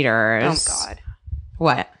Cedars. Oh, God.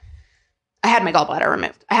 What? I had my gallbladder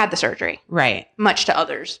removed. I had the surgery, Right. much to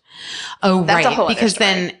others. Oh, That's a right. whole other Because story.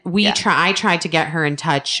 then Yeah. I tried to get her in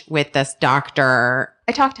touch with this doctor.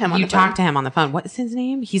 I talked to him on You the phone. talked to him on the phone. What is his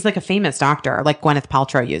name? He's like a famous doctor, like Gwyneth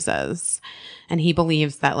Paltrow uses. And he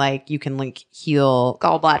believes that like you can like heal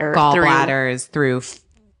gallbladders through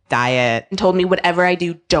diet. and told me whatever I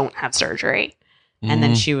do, don't have surgery. And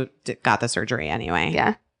then she got the surgery anyway.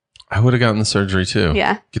 Yeah. I would have gotten the surgery too.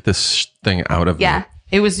 Yeah. Get this thing out of Yeah.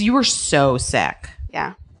 me. You were so sick,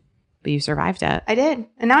 Yeah. but you survived it. I did.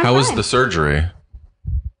 And now I'm How was fine. the surgery?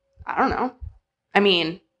 I don't know. I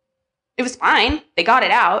mean, it was fine. They got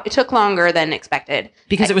it out. It took longer than expected.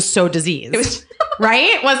 Because it was so diseased. It was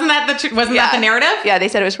right? Wasn't that that the narrative? Yeah, they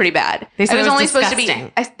said it was pretty bad. They said it was it was only supposed to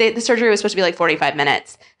disgusting. be. The surgery was supposed to be like 45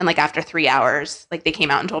 minutes, and like after 3 hours, like they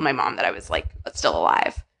came out and told my mom that I was like still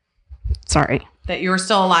alive. Sorry. That you were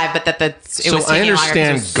still alive, but that it So was I taking longer 'cause understand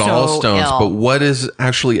it was so gallstones, ill. but what is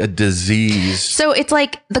actually a disease? So it's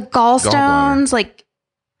like the gallstones, like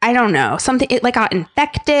I don't know, something. It like got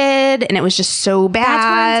infected, and it was just so That's what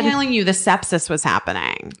I'm bad. telling you. The sepsis was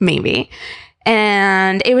happening. Maybe,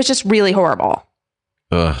 and it was just really horrible.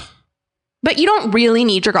 Ugh. But you don't really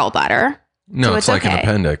need your gallbladder. No, So it's it's like an okay.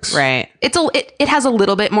 appendix. Right. It has a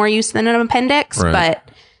little bit more use than an appendix, Right.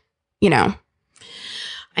 but you know,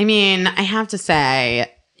 I mean, I have to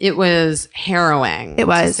say, it was harrowing. It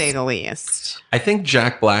was. to say the least. I think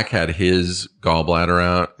Jack Black had his gallbladder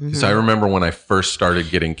out. Because I remember when I first started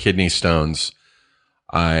getting kidney stones,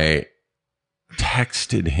 I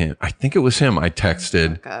texted him. I think it was him. I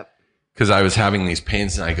texted because I was having these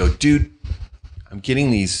pains and I go, dude, I'm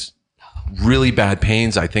getting these really bad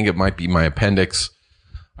pains. I think it might be my appendix.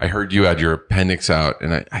 I heard you had your appendix out.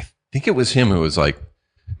 And I think it was him who was like,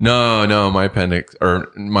 no, my appendix or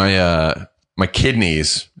my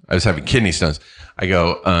kidneys. I was having kidney stones. I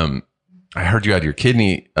go, I heard you had your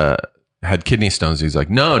had kidney stones. He's like,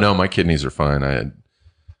 no, my kidneys are fine. I had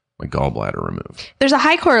my gallbladder removed. there's a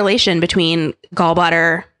high correlation between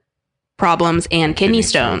gallbladder problems and kidney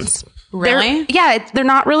stones. Really? They're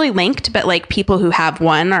not really linked, but like people who have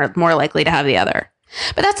one are more likely to have the other.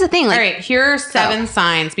 But that's the thing. Like, All right, here are 7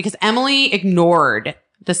 signs because Emily ignored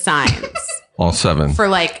the signs All 7. for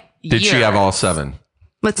like Did she years. have all 7?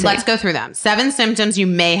 let's see. Let's go through them. 7 symptoms you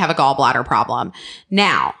may have a gallbladder problem.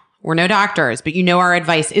 Now, we're no doctors, but you know our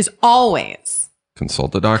advice is always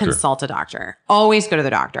Consult the doctor. consult a doctor. Always go to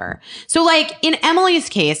the doctor. So like in Emily's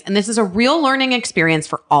case, and this is a real learning experience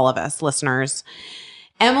for all of us listeners,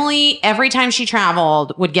 Emily, every time she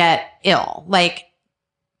traveled, would get ill, like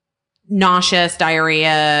nauseous,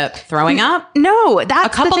 diarrhea, throwing up. No, that's A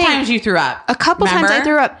couple the thing. times you threw up. A couple times I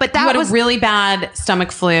threw up, but you that had was a really bad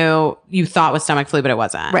stomach flu. You thought was stomach flu, but it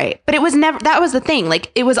wasn't. right. But it was never. That was the thing.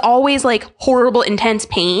 Like it was always like horrible, intense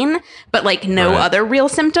pain, but like no Right. other real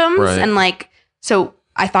symptoms. Right. And like so,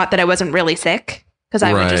 I thought that I wasn't really sick because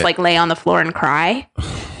I would just Right. like lay on the floor and cry.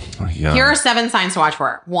 Yeah. Here are 7 signs to watch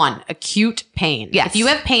for. 1, acute pain. Yes. If you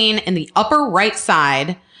have pain in the upper right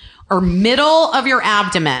side or middle of your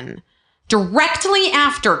abdomen directly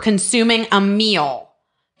after consuming a meal,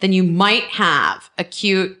 then you might have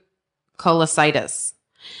acute cholestasis.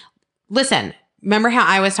 Listen, remember how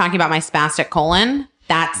I was talking about my spastic colon?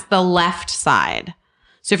 That's the left side.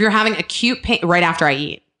 So if you're having acute pain right after I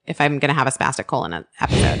eat, if I'm going to have a spastic colon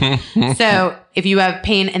episode. So if you have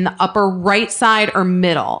pain in the upper right side or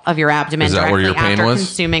middle of your abdomen Is that where directly your pain after was?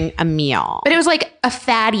 consuming a meal. But it was like a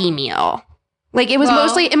fatty meal. Like it was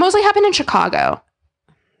Well- it mostly happened in Chicago.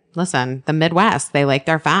 Listen, the Midwest, they like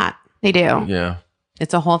their fat. They do. Yeah.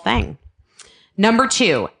 It's a whole thing. Number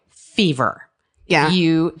 2, fever. Yeah.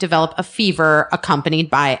 You develop a fever accompanied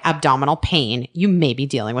by abdominal pain. You may be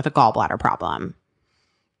dealing with a gallbladder problem.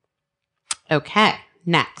 Okay,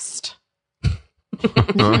 next.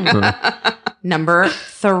 Number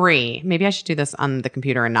 3. Maybe I should do this on the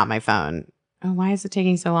computer and not my phone. Oh, why is it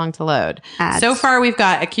taking so long to load? Ads. So far, we've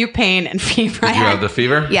got acute pain and fever. Did you have the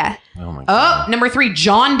fever? Yeah. Oh my God. Oh, number 3,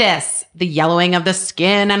 jaundice. The yellowing of the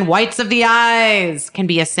skin and whites of the eyes can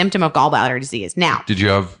be a symptom of gallbladder disease. Now, Did you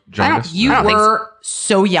have jaundice? you I don't think were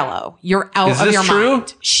so yellow. You're out Is of this your true?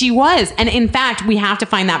 mind. She was. And in fact, we have to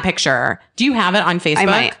find that picture. Do you have it on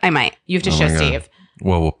Facebook? I might. You have to Oh show my God. Steve.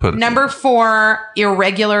 Well, we'll put it. Number 4,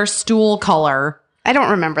 irregular stool color. I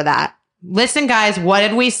don't remember that. Listen, guys, what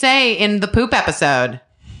did we say in the poop episode?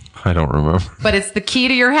 I don't remember. But it's the key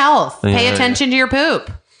to your health. Pay Yeah. attention to your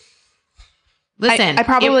poop. Listen, I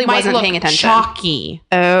probably it might wasn't look paying attention. Chalky.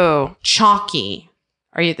 Oh. Chalky.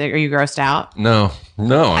 Are you grossed out? No.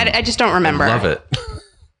 I just don't remember. I love it.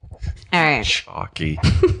 All right. Chalky.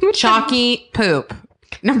 Chalky poop.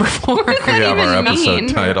 Number 4. We have our even episode mean?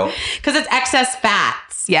 title. Because it's excess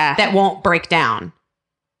fats. Yeah. That won't break down.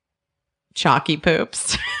 Chalky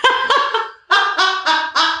poops.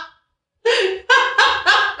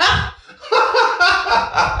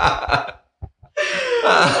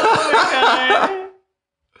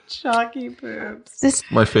 Chalky poops.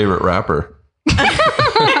 My favorite rapper.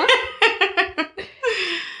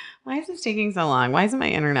 Why is this taking so long? Why isn't my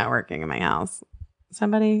internet working in my house?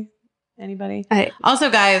 Somebody? Anybody?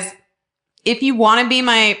 Also, guys, if you want to be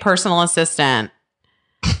my personal assistant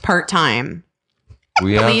part-time,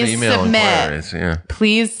 We have Please email submit. inquiries. Yeah.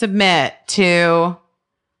 please submit to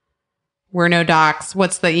We're No Docs.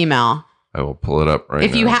 What's the email? I will pull it up right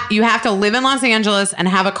If now. you have to live in Los Angeles and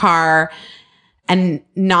have a car and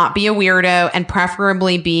not be a weirdo and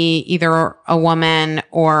preferably be either a woman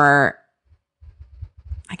or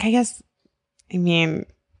like I mean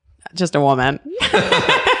just a woman.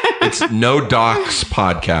 It's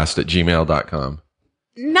nodocspodcast@gmail.com.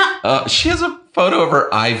 No, She has a photo of her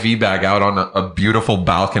IV bag out on a beautiful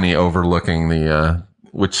balcony overlooking the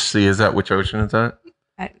which sea is that? Which ocean is that?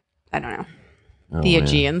 I don't know. Oh, the man.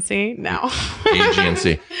 Aegean Sea? No. Aegean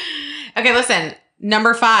Sea. Okay, listen.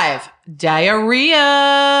 Number 5,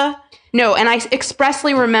 diarrhea. No, and I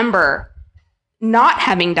expressly remember not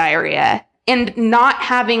having diarrhea and not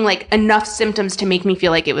having like enough symptoms to make me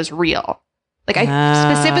feel like it was real. Like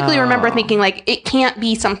I specifically remember thinking like it can't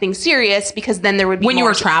be something serious because then there would be When you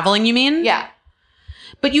more were traveling, you mean? Yeah.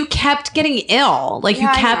 But you kept getting ill. Like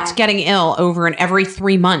Yeah, I you kept know. getting ill over and every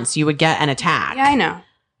 3 months you would get an attack. Yeah, I know.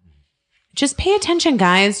 Just pay attention,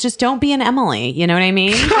 guys. Just don't be an Emily. You know what I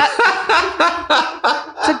mean?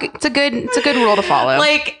 It's a good rule to follow.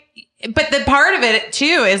 Like, but the part of it too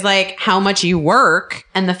is like how much you work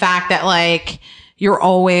and the fact that like you're a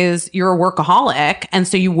workaholic. And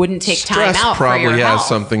so you wouldn't take time Stress out for your probably has health.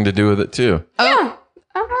 something to do with it too. Oh,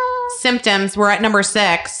 Uh, symptoms. We're at number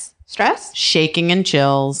 6. stress? Shaking and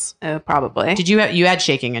chills. Oh, probably. Did you had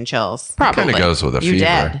shaking and chills? Kind Probably. of goes with a You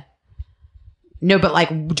fever. did. No, but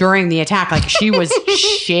like during the attack, like she was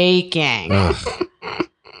shaking.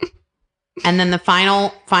 And then the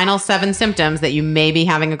final 7 symptoms that you may be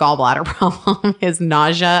having a gallbladder problem is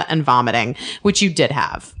nausea and vomiting, which you did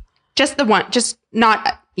have. Just the one. Just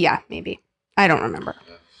not. Yeah, maybe. I don't remember.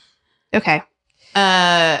 Okay.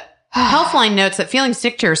 Healthline notes that feeling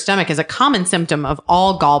sick to your stomach is a common symptom of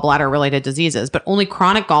all gallbladder related diseases, but only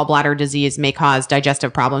chronic gallbladder disease may cause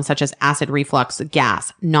digestive problems such as acid reflux,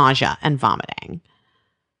 gas, nausea, and vomiting.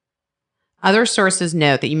 Other sources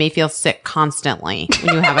note that you may feel sick constantly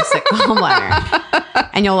when you have a sick gallbladder.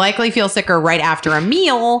 And you'll likely feel sicker right after a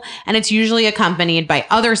meal, and it's usually accompanied by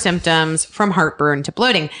other symptoms from heartburn to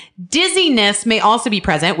bloating. Dizziness may also be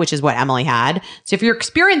present, which is what Emily had. So if you're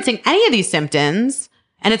experiencing any of these symptoms,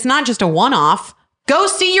 and it's not just a one-off, go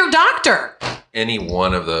see your doctor. Any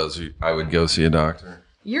one of those, I would go see a doctor.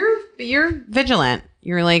 You're vigilant.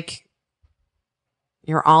 You're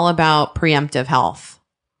all about preemptive health.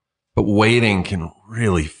 But waiting can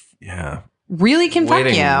really, Really can fuck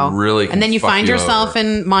Waiting you. really can and then you fuck find you yourself over.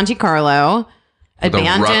 in Monte Carlo, With a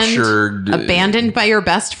ruptured- abandoned by your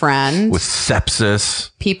best friend, with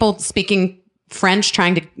sepsis. people speaking French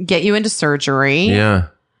trying to get you into surgery, Yeah.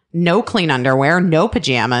 no clean underwear, no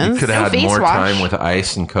pajamas. You could have had face more wash. time with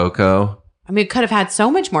ice and cocoa. I mean, it could have had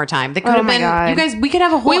so much more time. They could Oh have my been, God. you guys, we could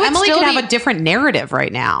have a whole, We would Emily still could have be- a different narrative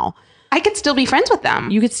right now. I could still be friends with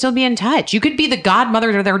them. You could still be in touch. You could be the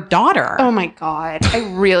godmother to their daughter. Oh my God. I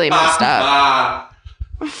really messed up.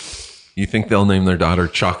 You think they'll name their daughter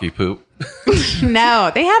Chalky Poop?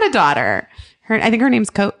 No, they had a daughter. I think her name's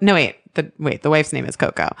No, the wife's name is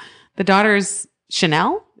Coco. The daughter's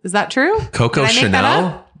Chanel. Is that true? Coco Did I make that Chanel?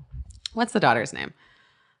 up? What's the daughter's name?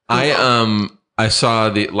 I saw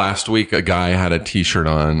last week a guy had a t-shirt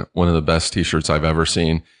on, one of the best t-shirts I've ever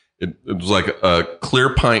seen. It was like a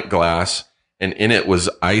clear pint glass, and in it was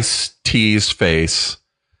Ice-T's face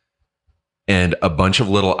and a bunch of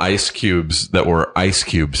little ice cubes that were Ice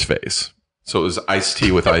Cube's face. So it was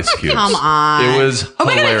Ice-T with ice cubes. Come on. It was Oh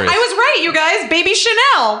my God, hilarious. I was right, you guys. Baby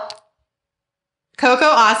Chanel. Coco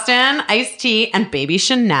Austin, Ice-T, and Baby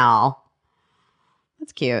Chanel.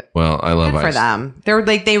 That's cute. Well, I love Good for ice. them. They're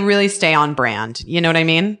like, they really stay on brand. You know what I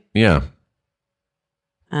mean? Yeah.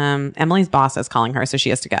 Emily's boss is calling her, so she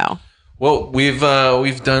has to go. Well, we've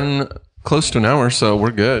done close to an hour, so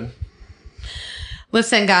we're good.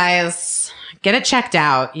 Listen, guys, get it checked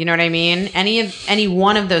out. You know what I mean? Any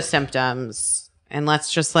one of those symptoms, and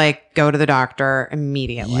let's just like go to the doctor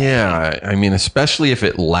immediately. Yeah, I mean, especially if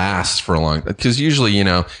it lasts for a long, because usually,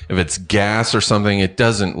 if it's gas or something, it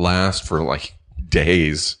doesn't last for like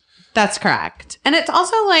days. That's correct. And it's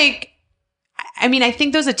also like, I mean, I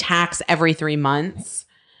think those attacks every 3 months,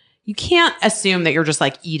 you can't assume that you're just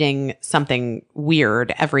like eating something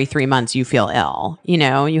weird every 3 months you feel ill.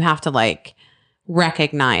 You have to like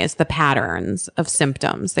recognize the patterns of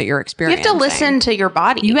symptoms that you're You experiencing. have to listen to your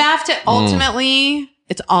body. You have to ultimately,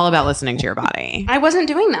 it's all about listening to your body. I wasn't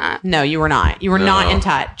doing that. No, you were not. You were not in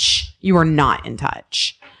touch. You were not in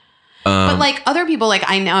touch. But like other people, like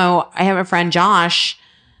I know, I have a friend, Josh,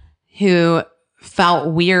 who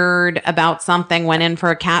felt weird about something, went in for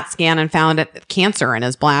a CAT scan and found cancer in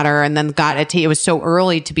his bladder, and then got it was so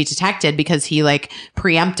early to be detected because he like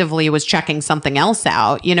preemptively was checking something else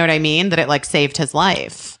out. You know what I mean? That it like saved his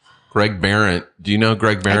life. Greg Barrett. Do you know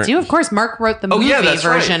Greg Barrett? I do, of course. Mark wrote the movie yeah, that's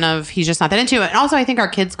version of He's Just Not That Into It. And also, I think our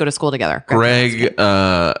kids go to school together. Greg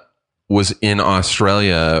was in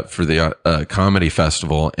Australia for the comedy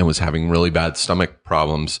festival and was having really bad stomach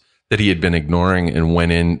problems that he had been ignoring,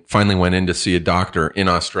 and finally went in to see a doctor in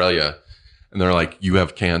Australia, and they're like, "You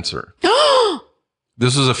have cancer."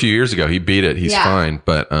 This was a few years ago. He beat it. He's fine,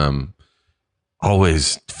 but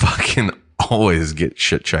always get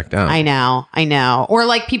shit checked out. I know. Or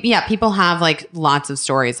like people have like lots of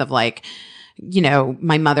stories of like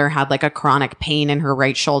my mother had like a chronic pain in her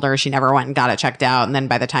right shoulder. She never went and got it checked out. And then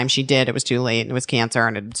by the time she did, it was too late and it was cancer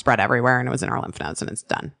and it had spread everywhere and it was in her lymph nodes and it's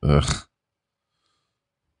done. Ugh.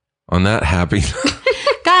 On that happy.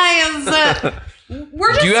 Guys,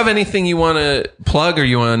 Do you have anything you want to plug? Are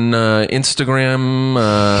you on Instagram,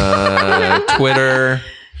 Twitter?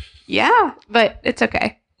 Yeah, but it's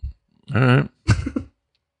okay. All right.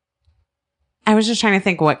 I was just trying to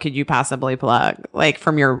think, what could you possibly plug, like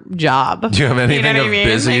from your job? Do you have anything what of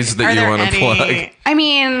busies that are you there want to plug? I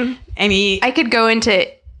mean, I could go into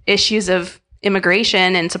issues of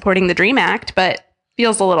immigration and supporting the DREAM Act, but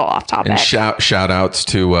feels a little off topic. And shout outs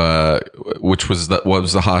to what was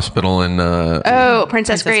the hospital in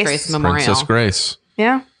Princess Grace Memorial. Princess Grace.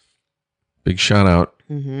 Yeah. Big shout out.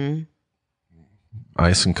 Mm-hmm.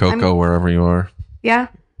 Ice and cocoa wherever you are. Yeah.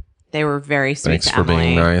 They were very sweet. Thanks to for Emily.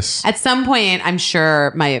 being nice. At some point, I'm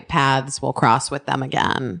sure my paths will cross with them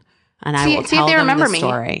again, and I will see tell if they them remember the me.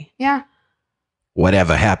 story. Yeah.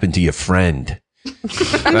 Whatever happened to your friend?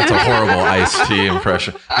 That's a horrible iced tea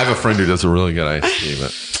impression. I have a friend who does a really good iced tea,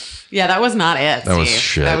 but Yeah, that was not it. That was Steve.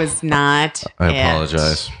 shit. That was not. I it.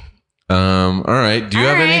 apologize. All right. Do you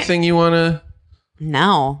have anything you want to?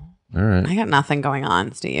 No. All right. I got nothing going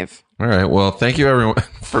on, Steve. All right. Well, thank you everyone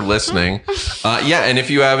for listening. And if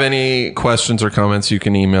you have any questions or comments, you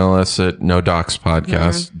can email us at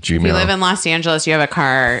nodocspodcast, Gmail. If you live in Los Angeles, you have a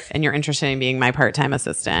car, and you're interested in being my part-time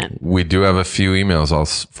assistant. We do have a few emails. I'll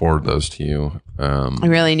forward those to you. I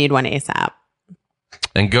really need one ASAP.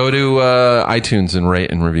 And go to iTunes and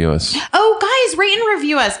rate and review us. Oh, guys, rate and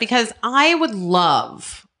review us because I would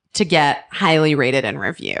love to get highly rated and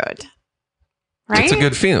reviewed. Right? It's a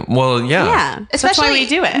good feeling. Well, yeah. Yeah. Especially That's why we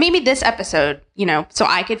do it. Maybe this episode, so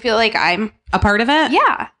I could feel like I'm a part of it?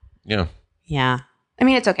 Yeah. Yeah. Yeah. I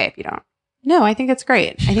mean, it's okay if you don't. No, I think it's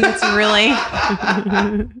great. I think it's really,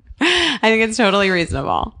 I think it's totally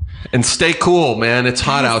reasonable. And stay cool, man. It's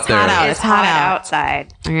hot out there. It's hot out.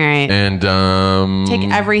 outside. All right. And take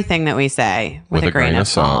everything that we say with a grain of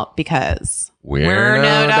salt because we're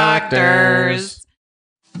no doctors.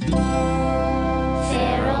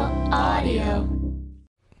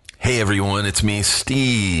 Hey everyone, it's me,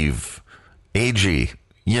 Steve. AG,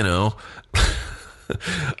 I'm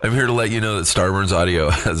here to let you know that Starburns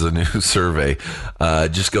Audio has a new survey.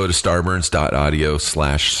 Just go to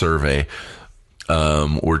starburns.audio/survey.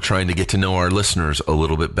 We're trying to get to know our listeners a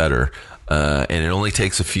little bit better. And it only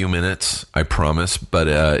takes a few minutes, I promise, but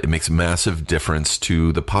it makes a massive difference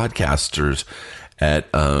to the podcasters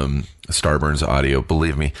at Starburns Audio.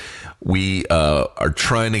 Believe me, we are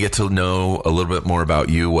trying to get to know a little bit more about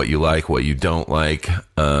you, what you like, what you don't like,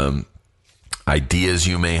 ideas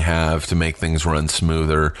you may have to make things run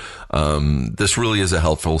smoother. This really is a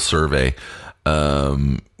helpful survey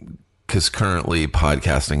because currently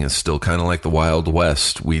podcasting is still kind of like the Wild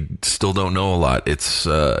West. We still don't know a lot. It's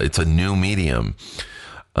a new medium.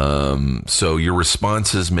 So your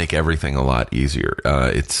responses make everything a lot easier.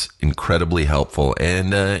 It's incredibly helpful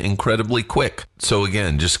and incredibly quick. So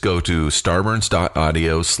again, just go to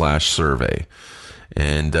starburns.audio/survey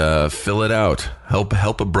and fill it out.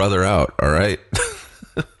 Help a brother out. All right.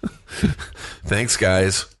 Thanks,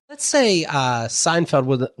 guys. Let's say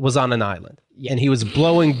Seinfeld was on an island and he was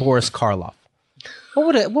blowing Boris Karloff.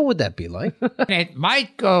 What would that be like? It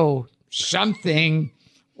might go something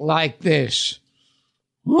like this.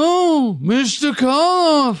 Oh, Mr.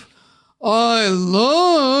 Karloff, I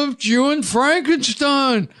loved you in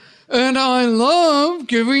Frankenstein, and I love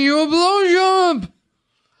giving you a blowjob.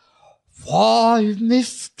 Why,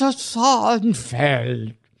 Mr.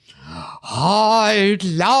 Seinfeld, I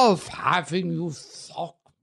love having you fuck